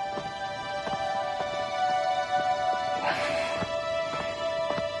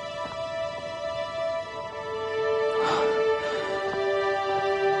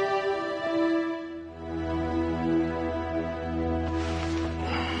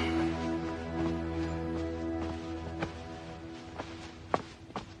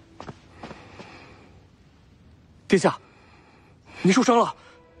殿下，你受伤了，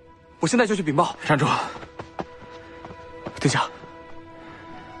我现在就去禀报。站住！殿下，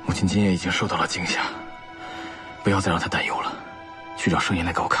母亲今夜已经受到了惊吓，不要再让她担忧了，去找圣爷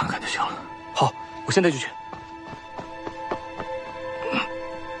来给我看看就行了。好，我现在就去。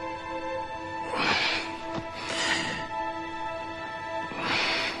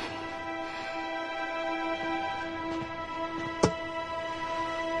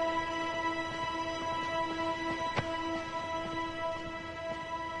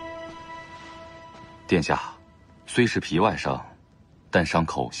殿下，虽是皮外伤，但伤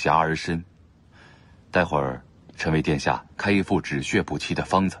口狭而深。待会儿，臣为殿下开一副止血补气的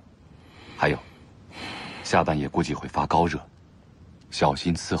方子。还有，下半夜估计会发高热，小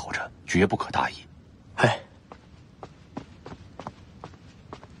心伺候着，绝不可大意。哎，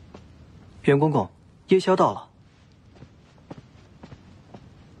袁公公，夜宵到了。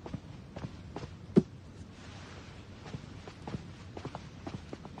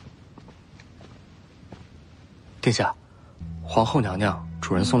殿下，皇后娘娘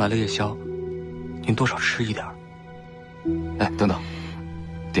主人送来了夜宵，您多少吃一点。哎，等等，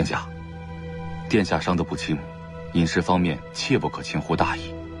殿下，殿下伤得不轻，饮食方面切不可轻忽大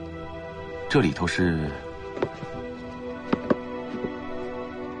意。这里头是……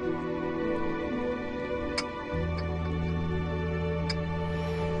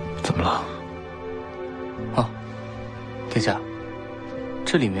怎么了？啊，殿下，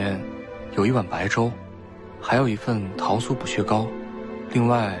这里面有一碗白粥。还有一份桃酥补血糕，另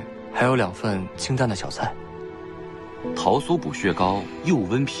外还有2份清淡的小菜。桃酥补血糕，又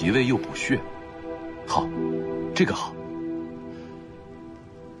温脾胃又补血，好，这个好。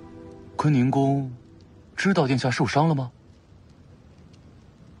坤宁宫知道殿下受伤了吗？